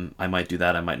 I might do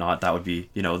that, I might not. That would be,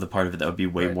 the part of it that would be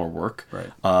way more work.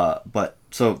 Right. But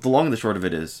so the long and the short of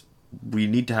it is, we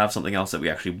need to have something else that we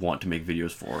actually want to make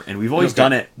videos for, and we've always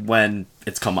done it when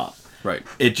it's come up. Right.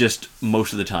 It just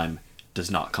most of the time does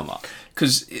not come up.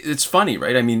 Because it's funny,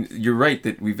 right? I mean, you're right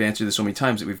that we've answered this so many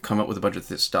times that we've come up with a bunch of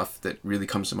this stuff that really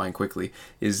comes to mind quickly.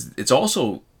 It's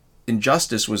also,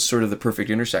 Injustice was sort of the perfect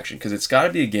intersection, because it's got to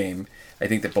be a game, I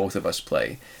think, that both of us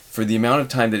play for the amount of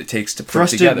time that it takes to put it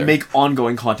together. For us to make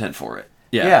ongoing content for it.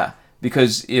 Yeah.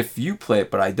 Because if you play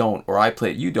it but I don't, or I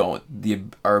play it you don't,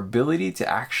 our ability to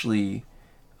actually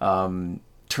turn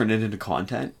it into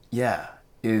content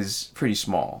is pretty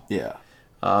small. Yeah.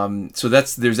 So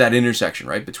there's that intersection,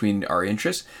 right, between our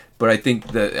interests. But I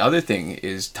think the other thing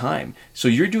is time. So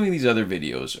you're doing these other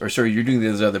videos, you're doing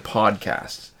these other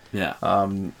podcasts. Yeah.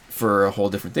 For a whole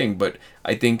different thing. But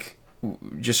I think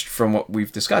just from what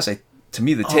we've discussed, to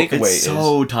me the takeaway is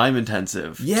so time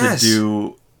intensive to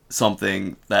do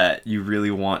something that you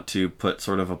really want to put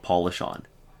sort of a polish on.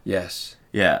 Yes.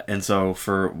 Yeah, and so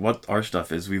for what our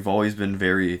stuff is, we've always been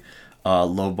very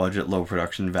low budget, low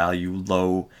production value,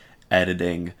 low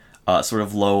editing, sort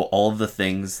of low all of the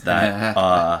things that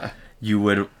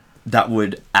that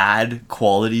would add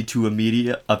quality to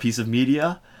a piece of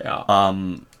media. Yeah.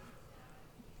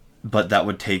 But that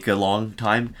would take a long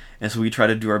time, and so we try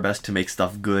to do our best to make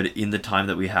stuff good in the time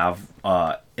that we have,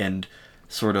 and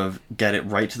sort of get it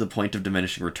right to the point of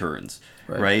diminishing returns,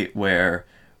 right? Where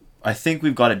I think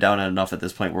we've got it down enough at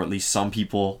this point where at least some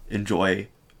people enjoy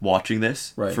watching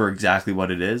this for exactly what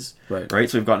it is, right?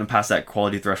 So we've gotten past that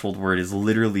quality threshold where it is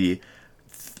literally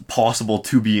possible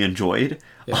to be enjoyed,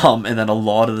 and then a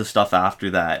lot of the stuff after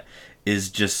that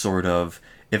is just sort of,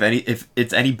 if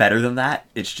it's any better than that,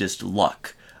 it's just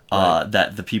luck.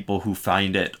 That the people who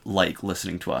find it like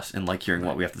listening to us and like hearing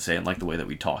what we have to say and like the way that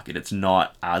we talk it. It's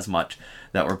not as much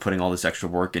that we're putting all this extra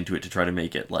work into it to try to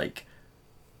make it like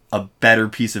a better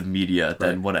piece of media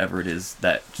than whatever it is,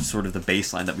 that sort of the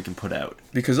baseline that we can put out.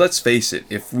 Because let's face it,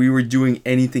 if we were doing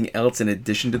anything else in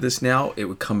addition to this now, it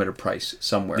would come at a price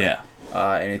somewhere. Yeah.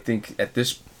 And I think at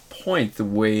this point, the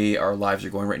way our lives are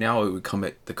going right now, it would come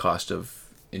at the cost of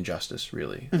injustice,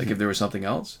 really. Like if there was something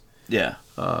else. Yeah.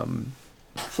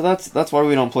 So that's why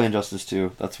we don't play Injustice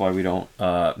 2. That's why we don't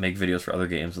make videos for other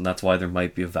games, and that's why there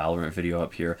might be a Valorant video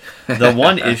up here. The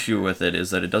one issue with it is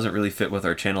that it doesn't really fit with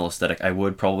our channel aesthetic. I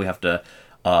would probably have to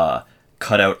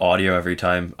cut out audio every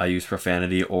time I use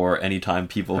profanity, or anytime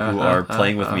people who are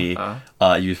playing with me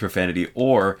use profanity,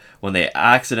 or when they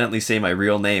accidentally say my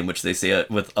real name, which they say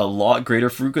with a lot greater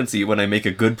frequency when I make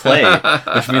a good play,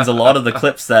 which means a lot of the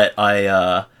clips that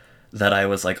I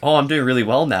was like, oh, I'm doing really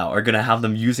well now, are going to have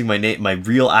them using my name, my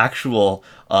real actual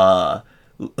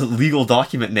legal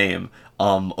document name,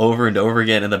 over and over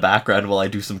again in the background while I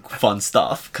do some fun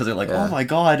stuff. Because they're like, oh my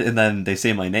god, and then they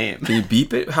say my name. Can you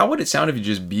beep it? How would it sound if you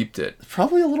just beeped it?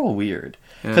 Probably a little weird.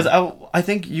 Because I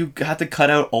think you have to cut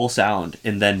out all sound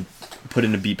and then put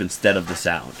in a beep instead of the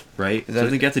sound, right? So I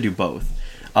think you have to do both.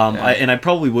 I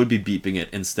probably would be beeping it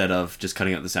instead of just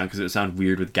cutting out the sound, because it would sound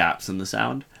weird with gaps in the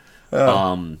sound.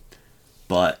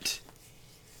 But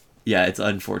yeah, it's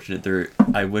unfortunate.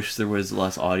 I wish there was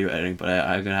less audio editing, but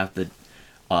I'm gonna have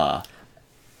to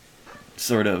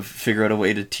sort of figure out a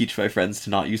way to teach my friends to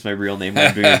not use my real name when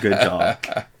I'm doing a good job.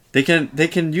 They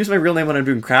can use my real name when I'm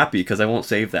doing crappy, because I won't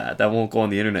save that. That won't go on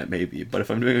the internet maybe. But if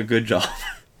I'm doing a good job,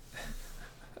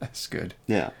 that's good.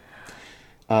 Yeah.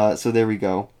 So there we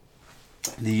go.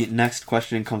 The next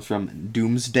question comes from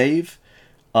Doomsdave.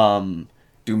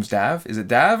 Doomsdave? Is it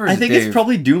Dav or is I think it Dave? it's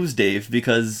probably Doomsdave,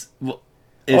 because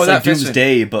it's like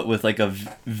Doomsday, but with like a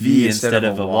V instead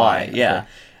of a Y. Yeah.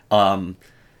 Okay.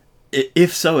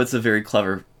 If so, it's a very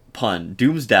clever pun.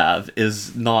 Doomsdav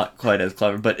is not quite as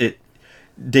clever, but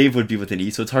Dave would be with an E,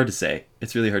 so it's hard to say.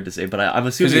 It's really hard to say, but I'm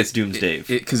assuming it's Doomsdave.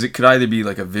 Because it could either be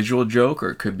like a visual joke or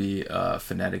it could be a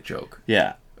phonetic joke.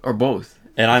 Yeah. Or both.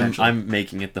 And I'm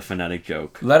making it the phonetic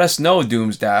joke. Let us know,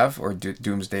 Doomsdav or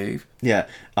Doomsdave. Yeah.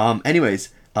 Anyways,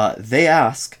 they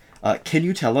ask, can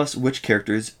you tell us which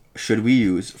characters should we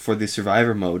use for the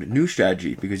Survivor mode new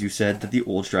strategy? Because you said that the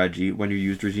old strategy, when you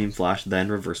used Regime Flash, then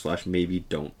Reverse Flash, maybe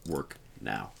don't work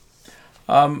now.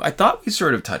 I thought we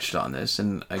sort of touched on this,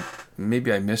 and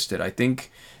maybe I missed it. I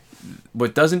think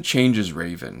what doesn't change is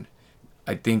Raven.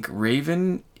 I think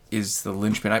Raven is the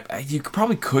linchpin. You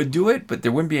probably could do it, but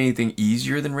there wouldn't be anything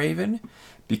easier than Raven,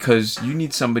 because you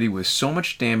need somebody with so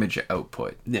much damage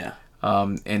output. Yeah.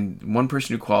 And one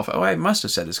person who qualifies. Oh, I must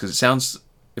have said this because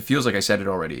it feels like I said it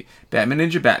already. Batman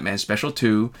Ninja Batman, Special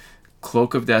 2,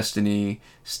 Cloak of Destiny,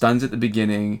 stuns at the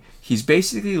beginning. He's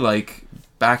basically like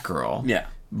Batgirl. Yeah.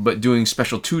 But doing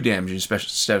Special 2 damage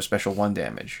instead of Special 1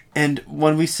 damage. And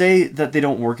when we say that they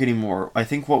don't work anymore, I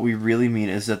think what we really mean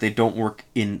is that they don't work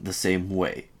in the same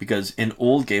way. Because in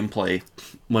old gameplay,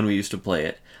 when we used to play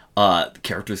it,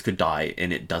 characters could die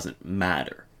and it doesn't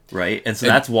matter, right? And so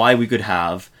that's why we could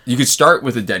have... You could start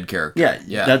with a dead character.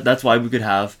 Yeah. That's why we could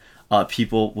have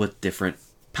people with different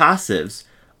passives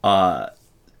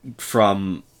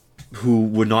from who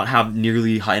would not have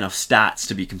nearly high enough stats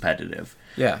to be competitive.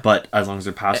 Yeah. But as long as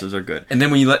their passives are good. And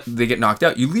then when they get knocked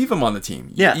out, you leave them on the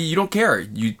team. Yeah. You don't care.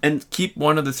 You keep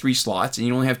one of the 3 slots, and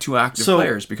you only have 2 active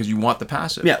players because you want the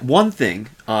passive. Yeah, one thing,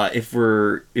 if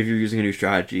you're using a new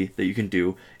strategy that you can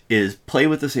do, is play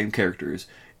with the same characters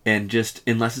and just,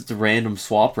 unless it's a random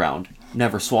swap round,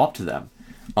 never swap to them,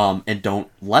 and don't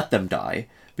let them die,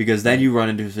 because then you run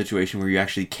into a situation where you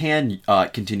actually can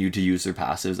continue to use their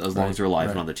passives as long as they're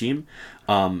alive and on the team.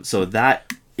 So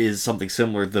that is something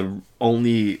similar. The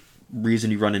only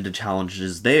reason you run into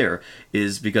challenges there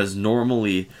is because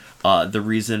normally the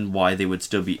reason why they would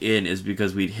still be in is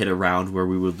because we'd hit a round where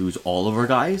we would lose all of our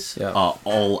guys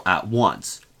all at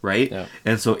once, right? Yeah.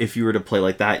 And so if you were to play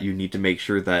like that, you need to make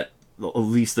sure that at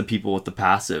least the people with the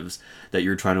passives that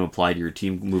you're trying to apply to your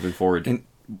team moving forward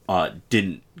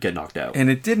didn't get knocked out. And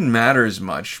it didn't matter as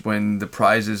much when the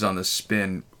prizes on the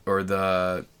spin or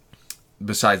the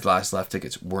besides last left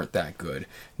tickets weren't that good.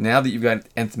 Now that you've got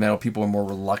nth metal, people are more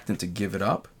reluctant to give it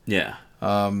up. Yeah.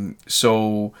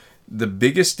 So the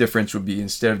biggest difference would be,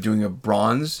 instead of doing a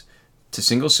bronze to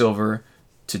single silver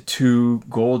to 2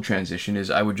 gold transition, is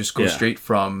I would just go straight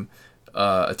from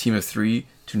a team of 3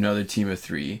 to another team of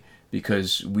 3,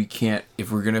 because we can't,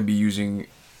 if we're going to be using...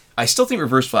 I still think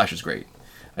Reverse Flash is great.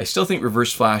 I still think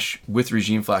Reverse Flash with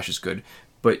Regime Flash is good.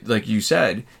 But like you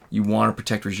said, you want to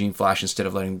protect Regime Flash instead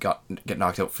of letting him get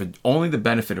knocked out for only the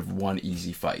benefit of one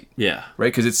easy fight. Yeah.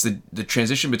 Right? Because it's the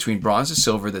transition between bronze to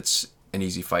silver that's an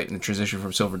easy fight, and the transition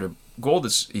from silver to gold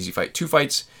that's easy fight. 2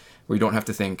 fights where you don't have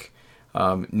to think.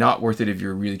 Not worth it if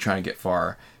you're really trying to get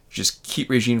far. Just keep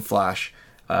Regime Flash,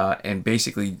 and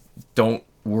basically don't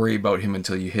worry about him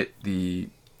until you hit the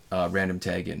random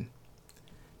tag in.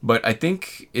 But I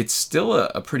think it's still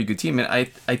a pretty good team. And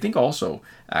I think also,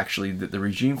 actually, that the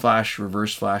Regime Flash,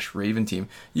 Reverse Flash, Raven team,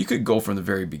 you could go from the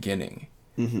very beginning.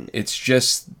 Mm-hmm. It's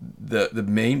just the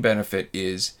main benefit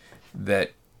is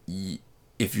that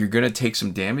if you're going to take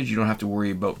some damage, you don't have to worry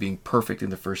about being perfect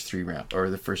in the first 3 rounds or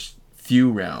the first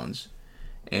few rounds.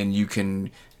 And you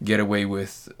can get away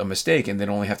with a mistake and then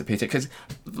only have to pay attention.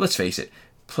 Because let's face it,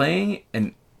 playing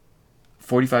in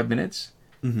 45 minutes...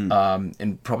 Mm-hmm.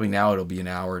 And probably now it'll be an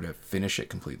hour to finish it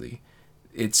completely.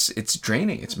 It's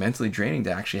draining. It's mentally draining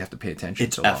to actually have to pay attention.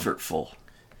 It's so long. effortful.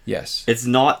 Yes. It's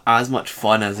not as much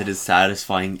fun as it is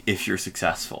satisfying if you're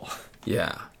successful.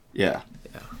 Yeah. Yeah.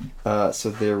 So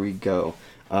there we go.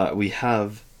 We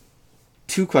have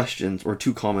 2 questions or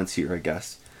 2 comments here, I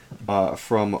guess,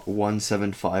 from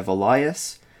 175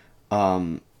 Elias,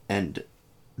 and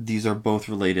these are both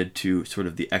related to sort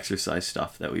of the exercise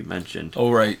stuff that we mentioned.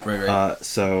 Oh, right.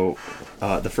 So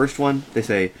the first one, they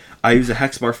say, I use a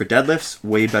hex bar for deadlifts,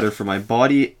 way better for my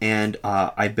body, and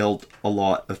I built a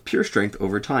lot of pure strength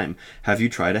over time. Have you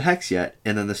tried a hex yet?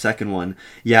 And then the second one,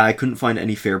 yeah, I couldn't find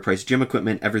any fair price gym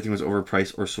equipment. Everything was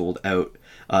overpriced or sold out.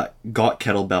 Got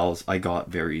kettlebells. I got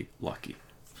very lucky.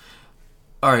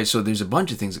 All right, so there's a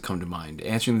bunch of things that come to mind.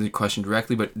 Answering the question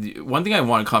directly, but one thing I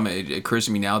want to comment, it occurs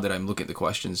to me now that I'm looking at the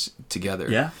questions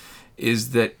together,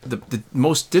 is that the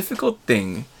most difficult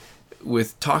thing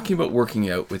with talking about working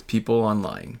out with people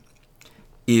online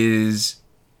is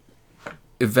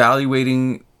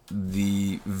evaluating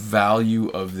the value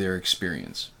of their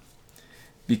experience.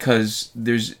 Because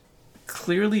there's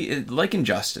clearly, like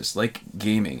Injustice, like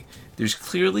gaming, there's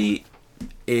clearly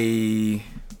a...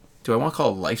 do I want to call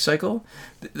it a life cycle?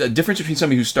 The difference between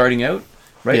somebody who's starting out,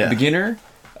 right? Yeah. Beginner,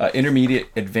 intermediate,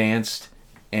 advanced,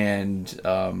 and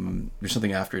there's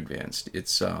something after advanced.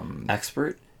 It's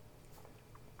expert.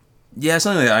 Yeah,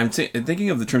 something like that. I'm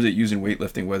thinking of the terms that you use in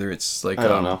weightlifting, whether it's like I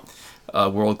don't know,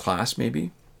 world class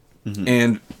maybe. Mm-hmm.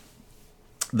 And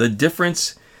the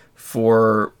difference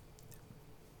for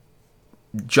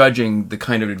judging the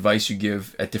kind of advice you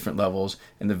give at different levels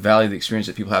and the value of the experience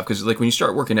that people have, because like when you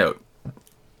start working out,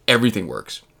 everything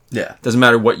works. Yeah. Doesn't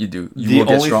matter what you do. You will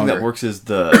get stronger. The only thing that works is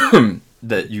the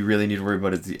that you really need to worry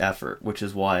about is the effort, which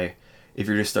is why if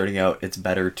you're just starting out, it's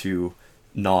better to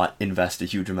not invest a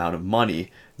huge amount of money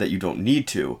that you don't need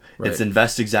to. Right. It's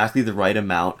invest exactly the right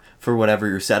amount for whatever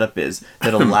your setup is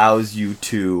that allows you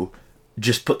to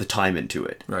just put the time into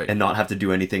it, right, and not have to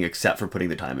do anything except for putting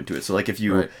the time into it. So like if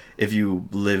you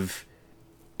live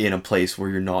in a place where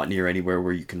you're not near anywhere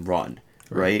where you can run,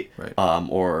 right?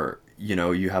 Or you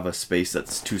know, you have a space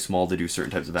that's too small to do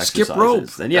certain types of exercises. Skip rope.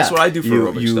 Then that's what I do for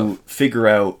aerobic stuff. You figure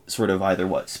out sort of either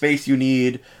what space you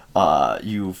need,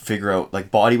 you figure out like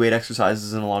body weight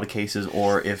exercises in a lot of cases,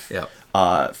 or if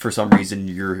for some reason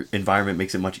your environment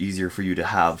makes it much easier for you to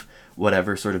have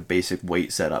whatever sort of basic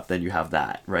weight setup, then you have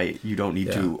that, right? You don't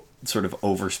need to sort of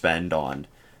overspend on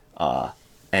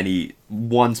any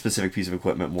one specific piece of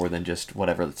equipment more than just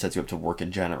whatever that sets you up to work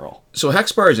in general. So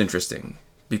hex bar is interesting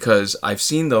because I've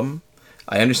seen them.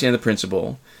 I understand the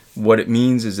principle. What it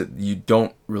means is that you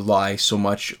don't rely so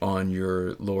much on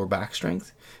your lower back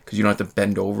strength because you don't have to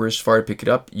bend over as far to pick it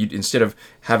up. You, instead of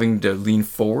having to lean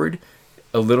forward,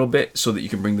 a little bit so that you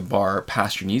can bring the bar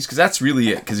past your knees, because that's really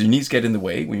it, because your knees get in the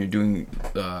way when you're doing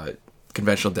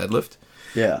conventional deadlift.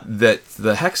 Yeah. That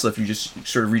the hex lift, you just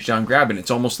sort of reach down and grab it.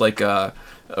 It's almost like a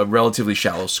relatively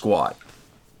shallow squat.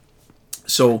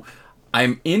 So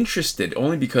I'm interested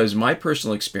only because my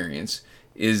personal experience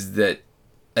is that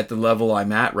at the level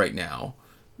I'm at right now,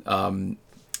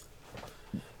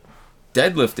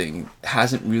 deadlifting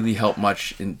hasn't really helped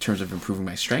much in terms of improving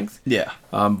my strength. Yeah.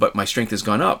 But my strength has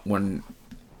gone up when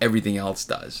everything else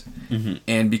does. Mm-hmm.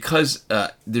 And because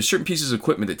there's certain pieces of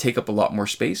equipment that take up a lot more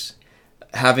space,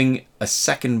 having a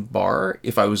second bar,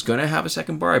 if I was going to have a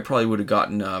second bar, I probably would have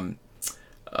gotten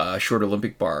a short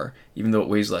Olympic bar. Even though it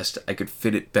weighs less, I could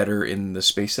fit it better in the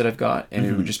space that I've got, and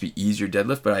it would just be easier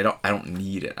deadlift. But I don't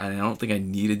need it. I don't think I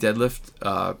need a deadlift,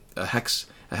 a hex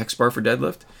bar for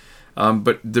deadlift.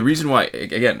 But the reason why,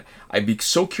 again, I'd be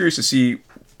so curious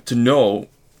to know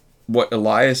what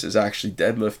Elias is actually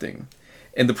deadlifting.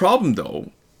 And the problem,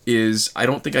 though, is I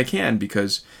don't think I can,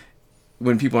 because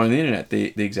when people are on the internet,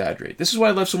 they exaggerate. This is what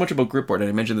I love so much about Gripboard, and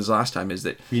I mentioned this last time, is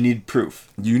that you need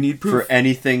proof. You need proof. For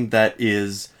anything that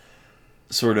is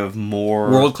sort of more...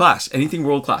 world class. Anything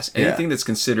world class. Anything that's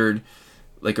considered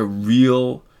like a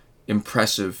real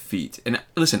impressive feat. And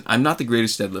listen, I'm not the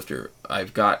greatest deadlifter.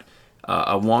 I've got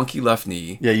a wonky left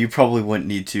knee. Yeah, you probably wouldn't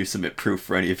need to submit proof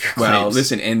for any of your claims. Well,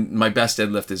 listen, and my best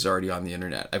deadlift is already on the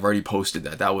internet. I've already posted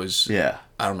that. That was, I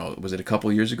don't know, was it a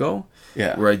couple years ago?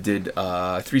 Yeah. Where I did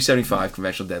 375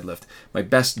 conventional deadlift. My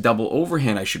best double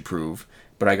overhand I should prove,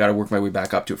 but I got to work my way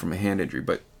back up to it from a hand injury.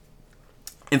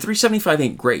 And 375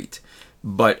 ain't great,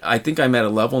 but I think I'm at a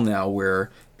level now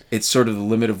where it's sort of the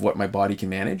limit of what my body can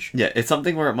manage. Yeah, it's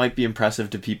something where it might be impressive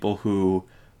to people who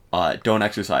don't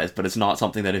exercise, but it's not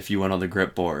something that if you went on the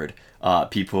grip board,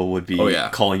 people would be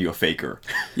calling you a faker.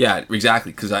 Yeah,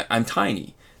 exactly, because I'm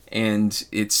tiny, and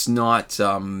it's not,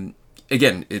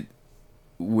 again,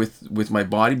 with my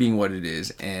body being what it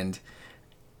is, and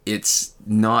it's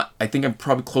not, I think I'm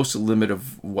probably close to the limit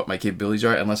of what my capabilities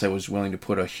are, unless I was willing to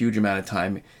put a huge amount of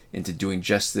time into doing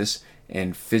just this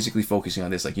and physically focusing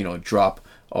on this, like, drop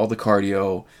all the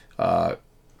cardio,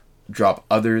 drop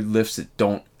other lifts that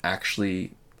don't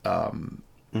actually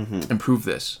improve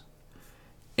this.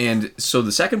 And so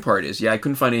the second part is, I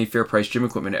couldn't find any fair price gym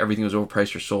equipment. Everything was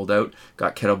overpriced or sold out.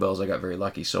 Got kettlebells. I got very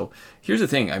lucky. So here's the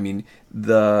thing. I mean,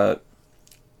 and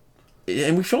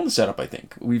we've shown the setup. I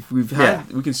think we've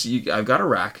had. We can see. I've got a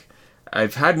rack.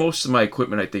 I've had most of my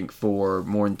equipment, I think, for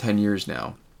more than 10 years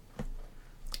now.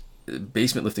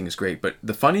 Basement lifting is great, but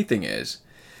the funny thing is,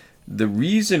 the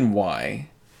reason why,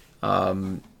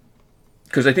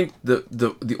 because I think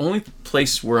the only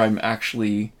place where I'm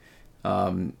actually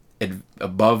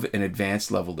above an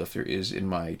advanced level lifter is in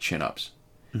my chin-ups.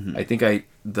 Mm-hmm. I think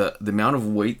the amount of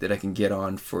weight that I can get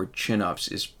on for chin-ups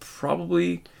is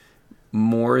probably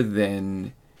more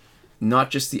than not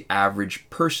just the average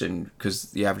person,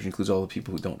 because the average includes all the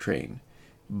people who don't train,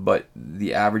 but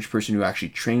the average person who actually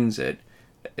trains it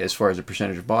as far as a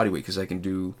percentage of body weight, because I can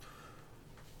do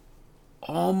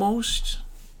almost,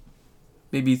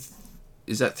 maybe,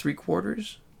 is that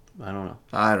 3/4? I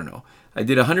don't know. I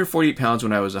did 148 pounds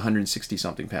when I was 160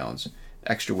 something pounds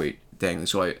extra weight dangling.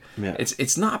 So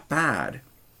it's not bad.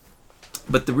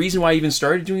 But the reason why I even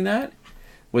started doing that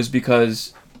was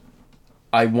because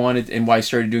I wanted, and why I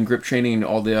started doing grip training and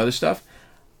all the other stuff,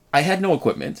 I had no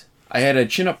equipment. I had a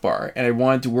chin-up bar, and I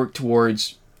wanted to work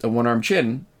towards a one-arm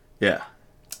chin. Yeah.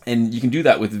 And you can do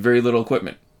that with very little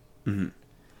equipment. Mm-hmm.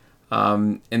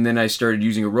 And then I started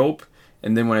using a rope.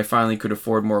 And then when I finally could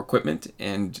afford more equipment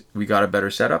and we got a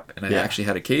better setup and I actually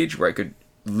had a cage where I could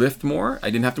lift more, I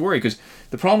didn't have to worry. Because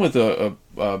the problem with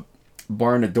a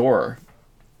bar and a door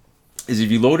is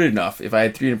if you load it enough, if I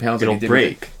had 300 pounds, it'll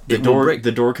break. The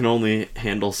door can only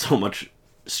handle so much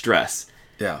stress.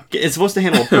 Yeah. It's supposed to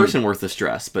handle a person worth of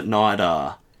stress, but not...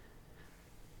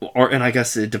 and I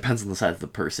guess it depends on the size of the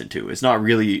person, too. It's not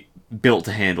really built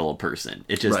to handle a person.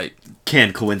 It just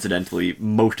can coincidentally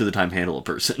most of the time handle a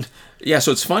person. Yeah,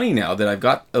 so it's funny now that I've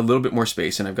got a little bit more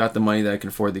space and I've got the money that I can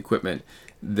afford the equipment,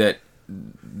 that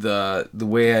the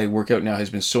way I work out now has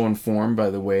been so informed by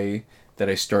the way that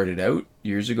I started out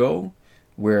years ago,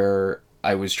 where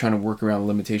I was trying to work around the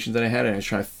limitations that I had and I was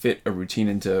trying to fit a routine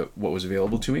into what was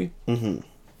available to me. Mm-hmm.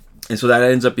 And so that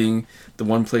ends up being the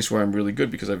one place where I'm really good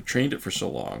because I've trained it for so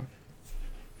long.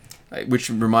 Which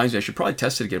reminds me, I should probably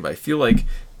test it again, but I feel like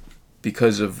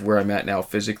because of where I'm at now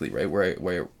physically, right,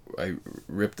 where I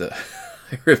ripped a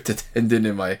tendon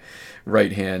in my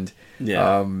right hand,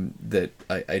 that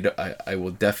I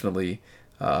will definitely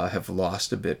have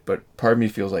lost a bit. But part of me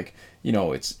feels like,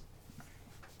 it's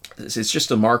it's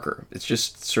just a marker. It's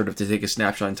just sort of to take a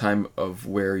snapshot in time of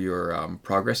where your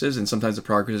progress is, and sometimes the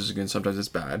progress is good, sometimes it's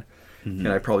bad. And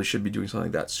I probably should be doing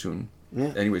something like that soon.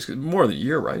 Yeah. Anyways, 'cause more than a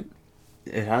year, right?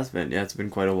 It has been. Yeah, it's been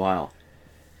quite a while.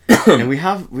 And we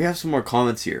have some more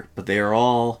comments here, but they are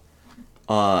all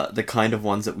the kind of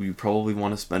ones that we probably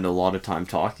want to spend a lot of time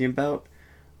talking about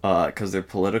because they're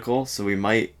political. So we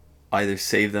might either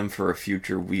save them for a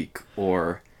future week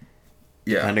or,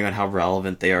 depending on how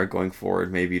relevant they are going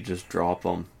forward, maybe just drop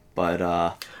them. But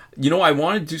I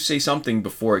wanted to say something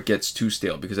before it gets too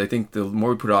stale, because I think the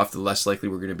more we put it off, the less likely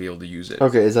we're going to be able to use it.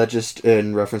 okay, is that just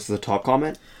in reference to the top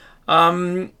comment?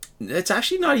 It's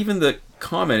actually not even the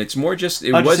comment. It's more just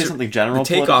it Just was say something general. The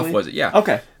takeoff politically? was it? Yeah.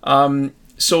 Okay.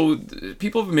 So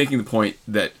people have been making the point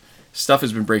that stuff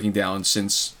has been breaking down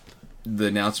since the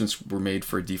announcements were made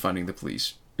for defunding the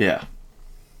police. Yeah.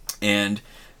 And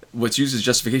what's used as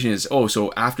justification is,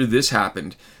 so after this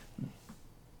happened,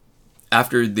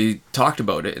 after they talked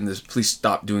about it and the police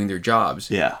stopped doing their jobs,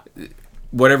 Yeah.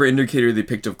 whatever indicator they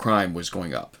picked of crime was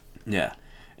going up. Yeah.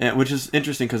 And, which is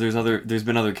interesting because there's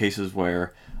been other cases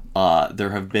where there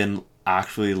have been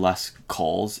actually less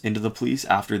calls into the police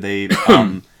after they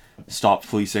stopped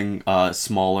policing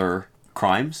smaller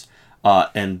crimes,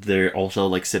 and they're also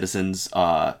like citizens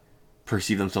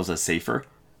perceive themselves as safer.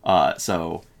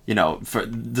 So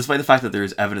despite the fact that there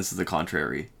is evidence to the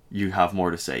contrary, you have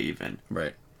more to say even.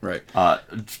 Right.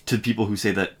 To people who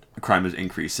say that crime has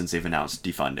increased since they've announced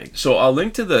defunding. So I'll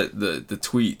link to the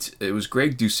tweet. It was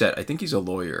Greg Doucette. I think he's a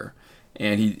lawyer.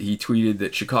 And he tweeted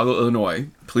that Chicago, Illinois,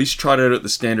 police trotted out the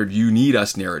standard "you need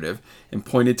us" narrative and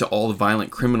pointed to all the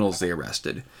violent criminals they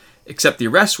arrested. Except the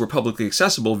arrests were publicly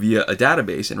accessible via a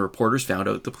database, and reporters found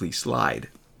out the police lied.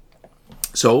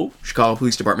 So, Chicago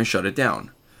Police Department shut it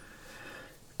down.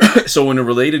 So in a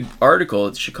related article,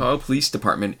 the Chicago Police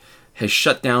Department has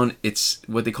shut down its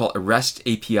what they call Arrest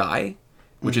API,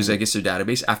 which is, I guess, their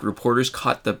database, after reporters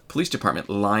caught the police department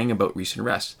lying about recent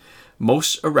arrests.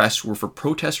 Most arrests were for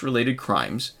protest-related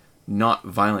crimes, not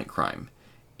violent crime.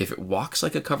 If it walks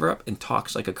like a cover-up and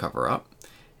talks like a cover-up.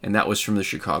 And that was from the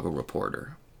Chicago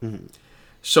Reporter. Mm-hmm.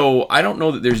 So I don't know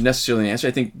that there's necessarily an answer.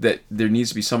 I think that there needs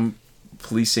to be some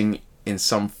policing in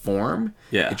some form.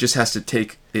 Yeah. It just has to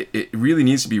take... It really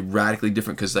needs to be radically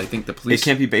different, because I think the police... It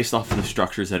can't be based off of the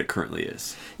structures that it currently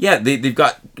is. Yeah, they've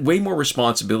got way more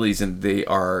responsibilities than they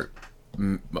are...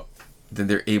 than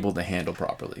they're able to handle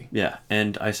properly. Yeah,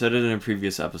 and I said it in a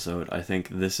previous episode. I think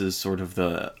this is sort of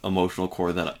the emotional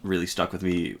core that really stuck with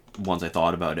me once I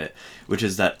thought about it, which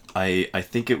is that I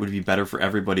think it would be better for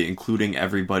everybody, including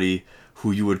everybody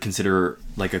who you would consider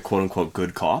like a quote-unquote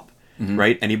good cop,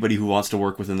 right? Anybody who wants to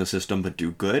work within the system but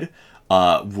do good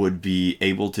would be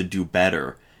able to do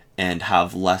better and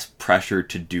have less pressure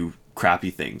to do crappy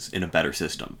things in a better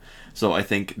system. So I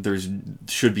think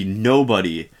should be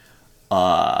nobody...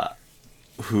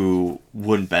 who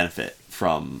wouldn't benefit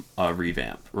from a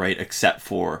revamp, right? Except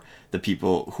for the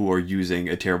people who are using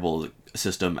a terrible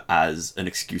system as an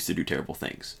excuse to do terrible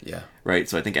things. Yeah. Right?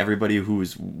 So I think everybody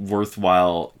who's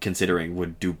worthwhile considering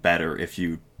would do better if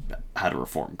you had a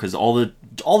reform. Because all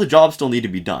the jobs still need to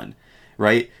be done,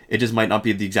 right? It just might not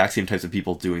be the exact same types of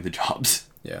people doing the jobs.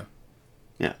 Yeah.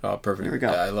 Yeah. Oh, perfect. There we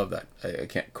go. Yeah, I love that. I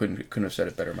couldn't have said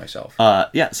it better myself.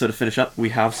 So to finish up, we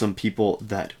have some people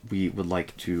that we would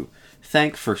like to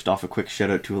thank. First off, a quick shout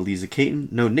out to Eliza Caton.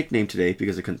 No nickname today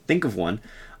because I couldn't think of one,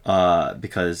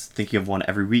 because thinking of one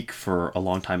every week for a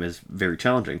long time is very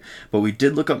challenging. But we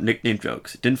did look up nickname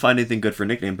jokes. Didn't find anything good for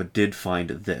nickname, but did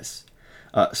find this.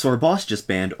 So our boss just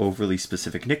banned overly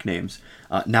specific nicknames.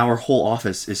 Now our whole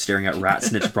office is staring at Rat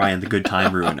Snitch Brian, the good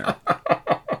time ruiner.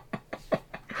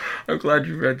 I'm glad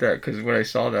you read that, because when I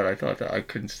saw that, I thought that I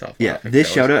couldn't stop. Yeah, this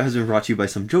shout-out has been brought to you by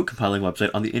some joke compiling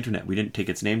website on the internet. We didn't take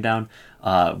its name down.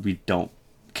 We don't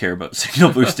care about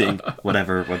signal boosting,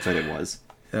 whatever website it was.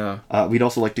 Yeah. We'd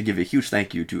also like to give a huge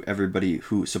thank you to everybody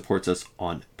who supports us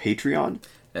on Patreon.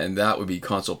 And that would be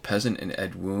Consul Peasant and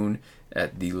Ed Woon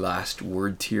at the Last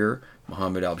Word tier,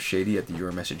 Mohammed Al-Shady at the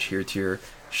Your Message Here tier,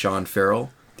 Sean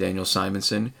Farrell, Daniel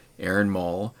Simonson, Aaron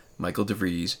Mall, Michael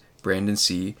DeVries, Brandon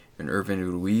C., and Irvin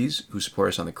Ruiz, who support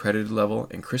us on the credited level,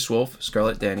 and Chris Wolf,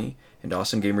 Scarlett Danny, and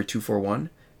Awesome Gamer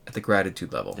 241 at the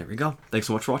gratitude level. There we go. Thanks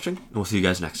so much for watching, and we'll see you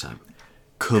guys next time.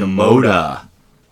 Komoda.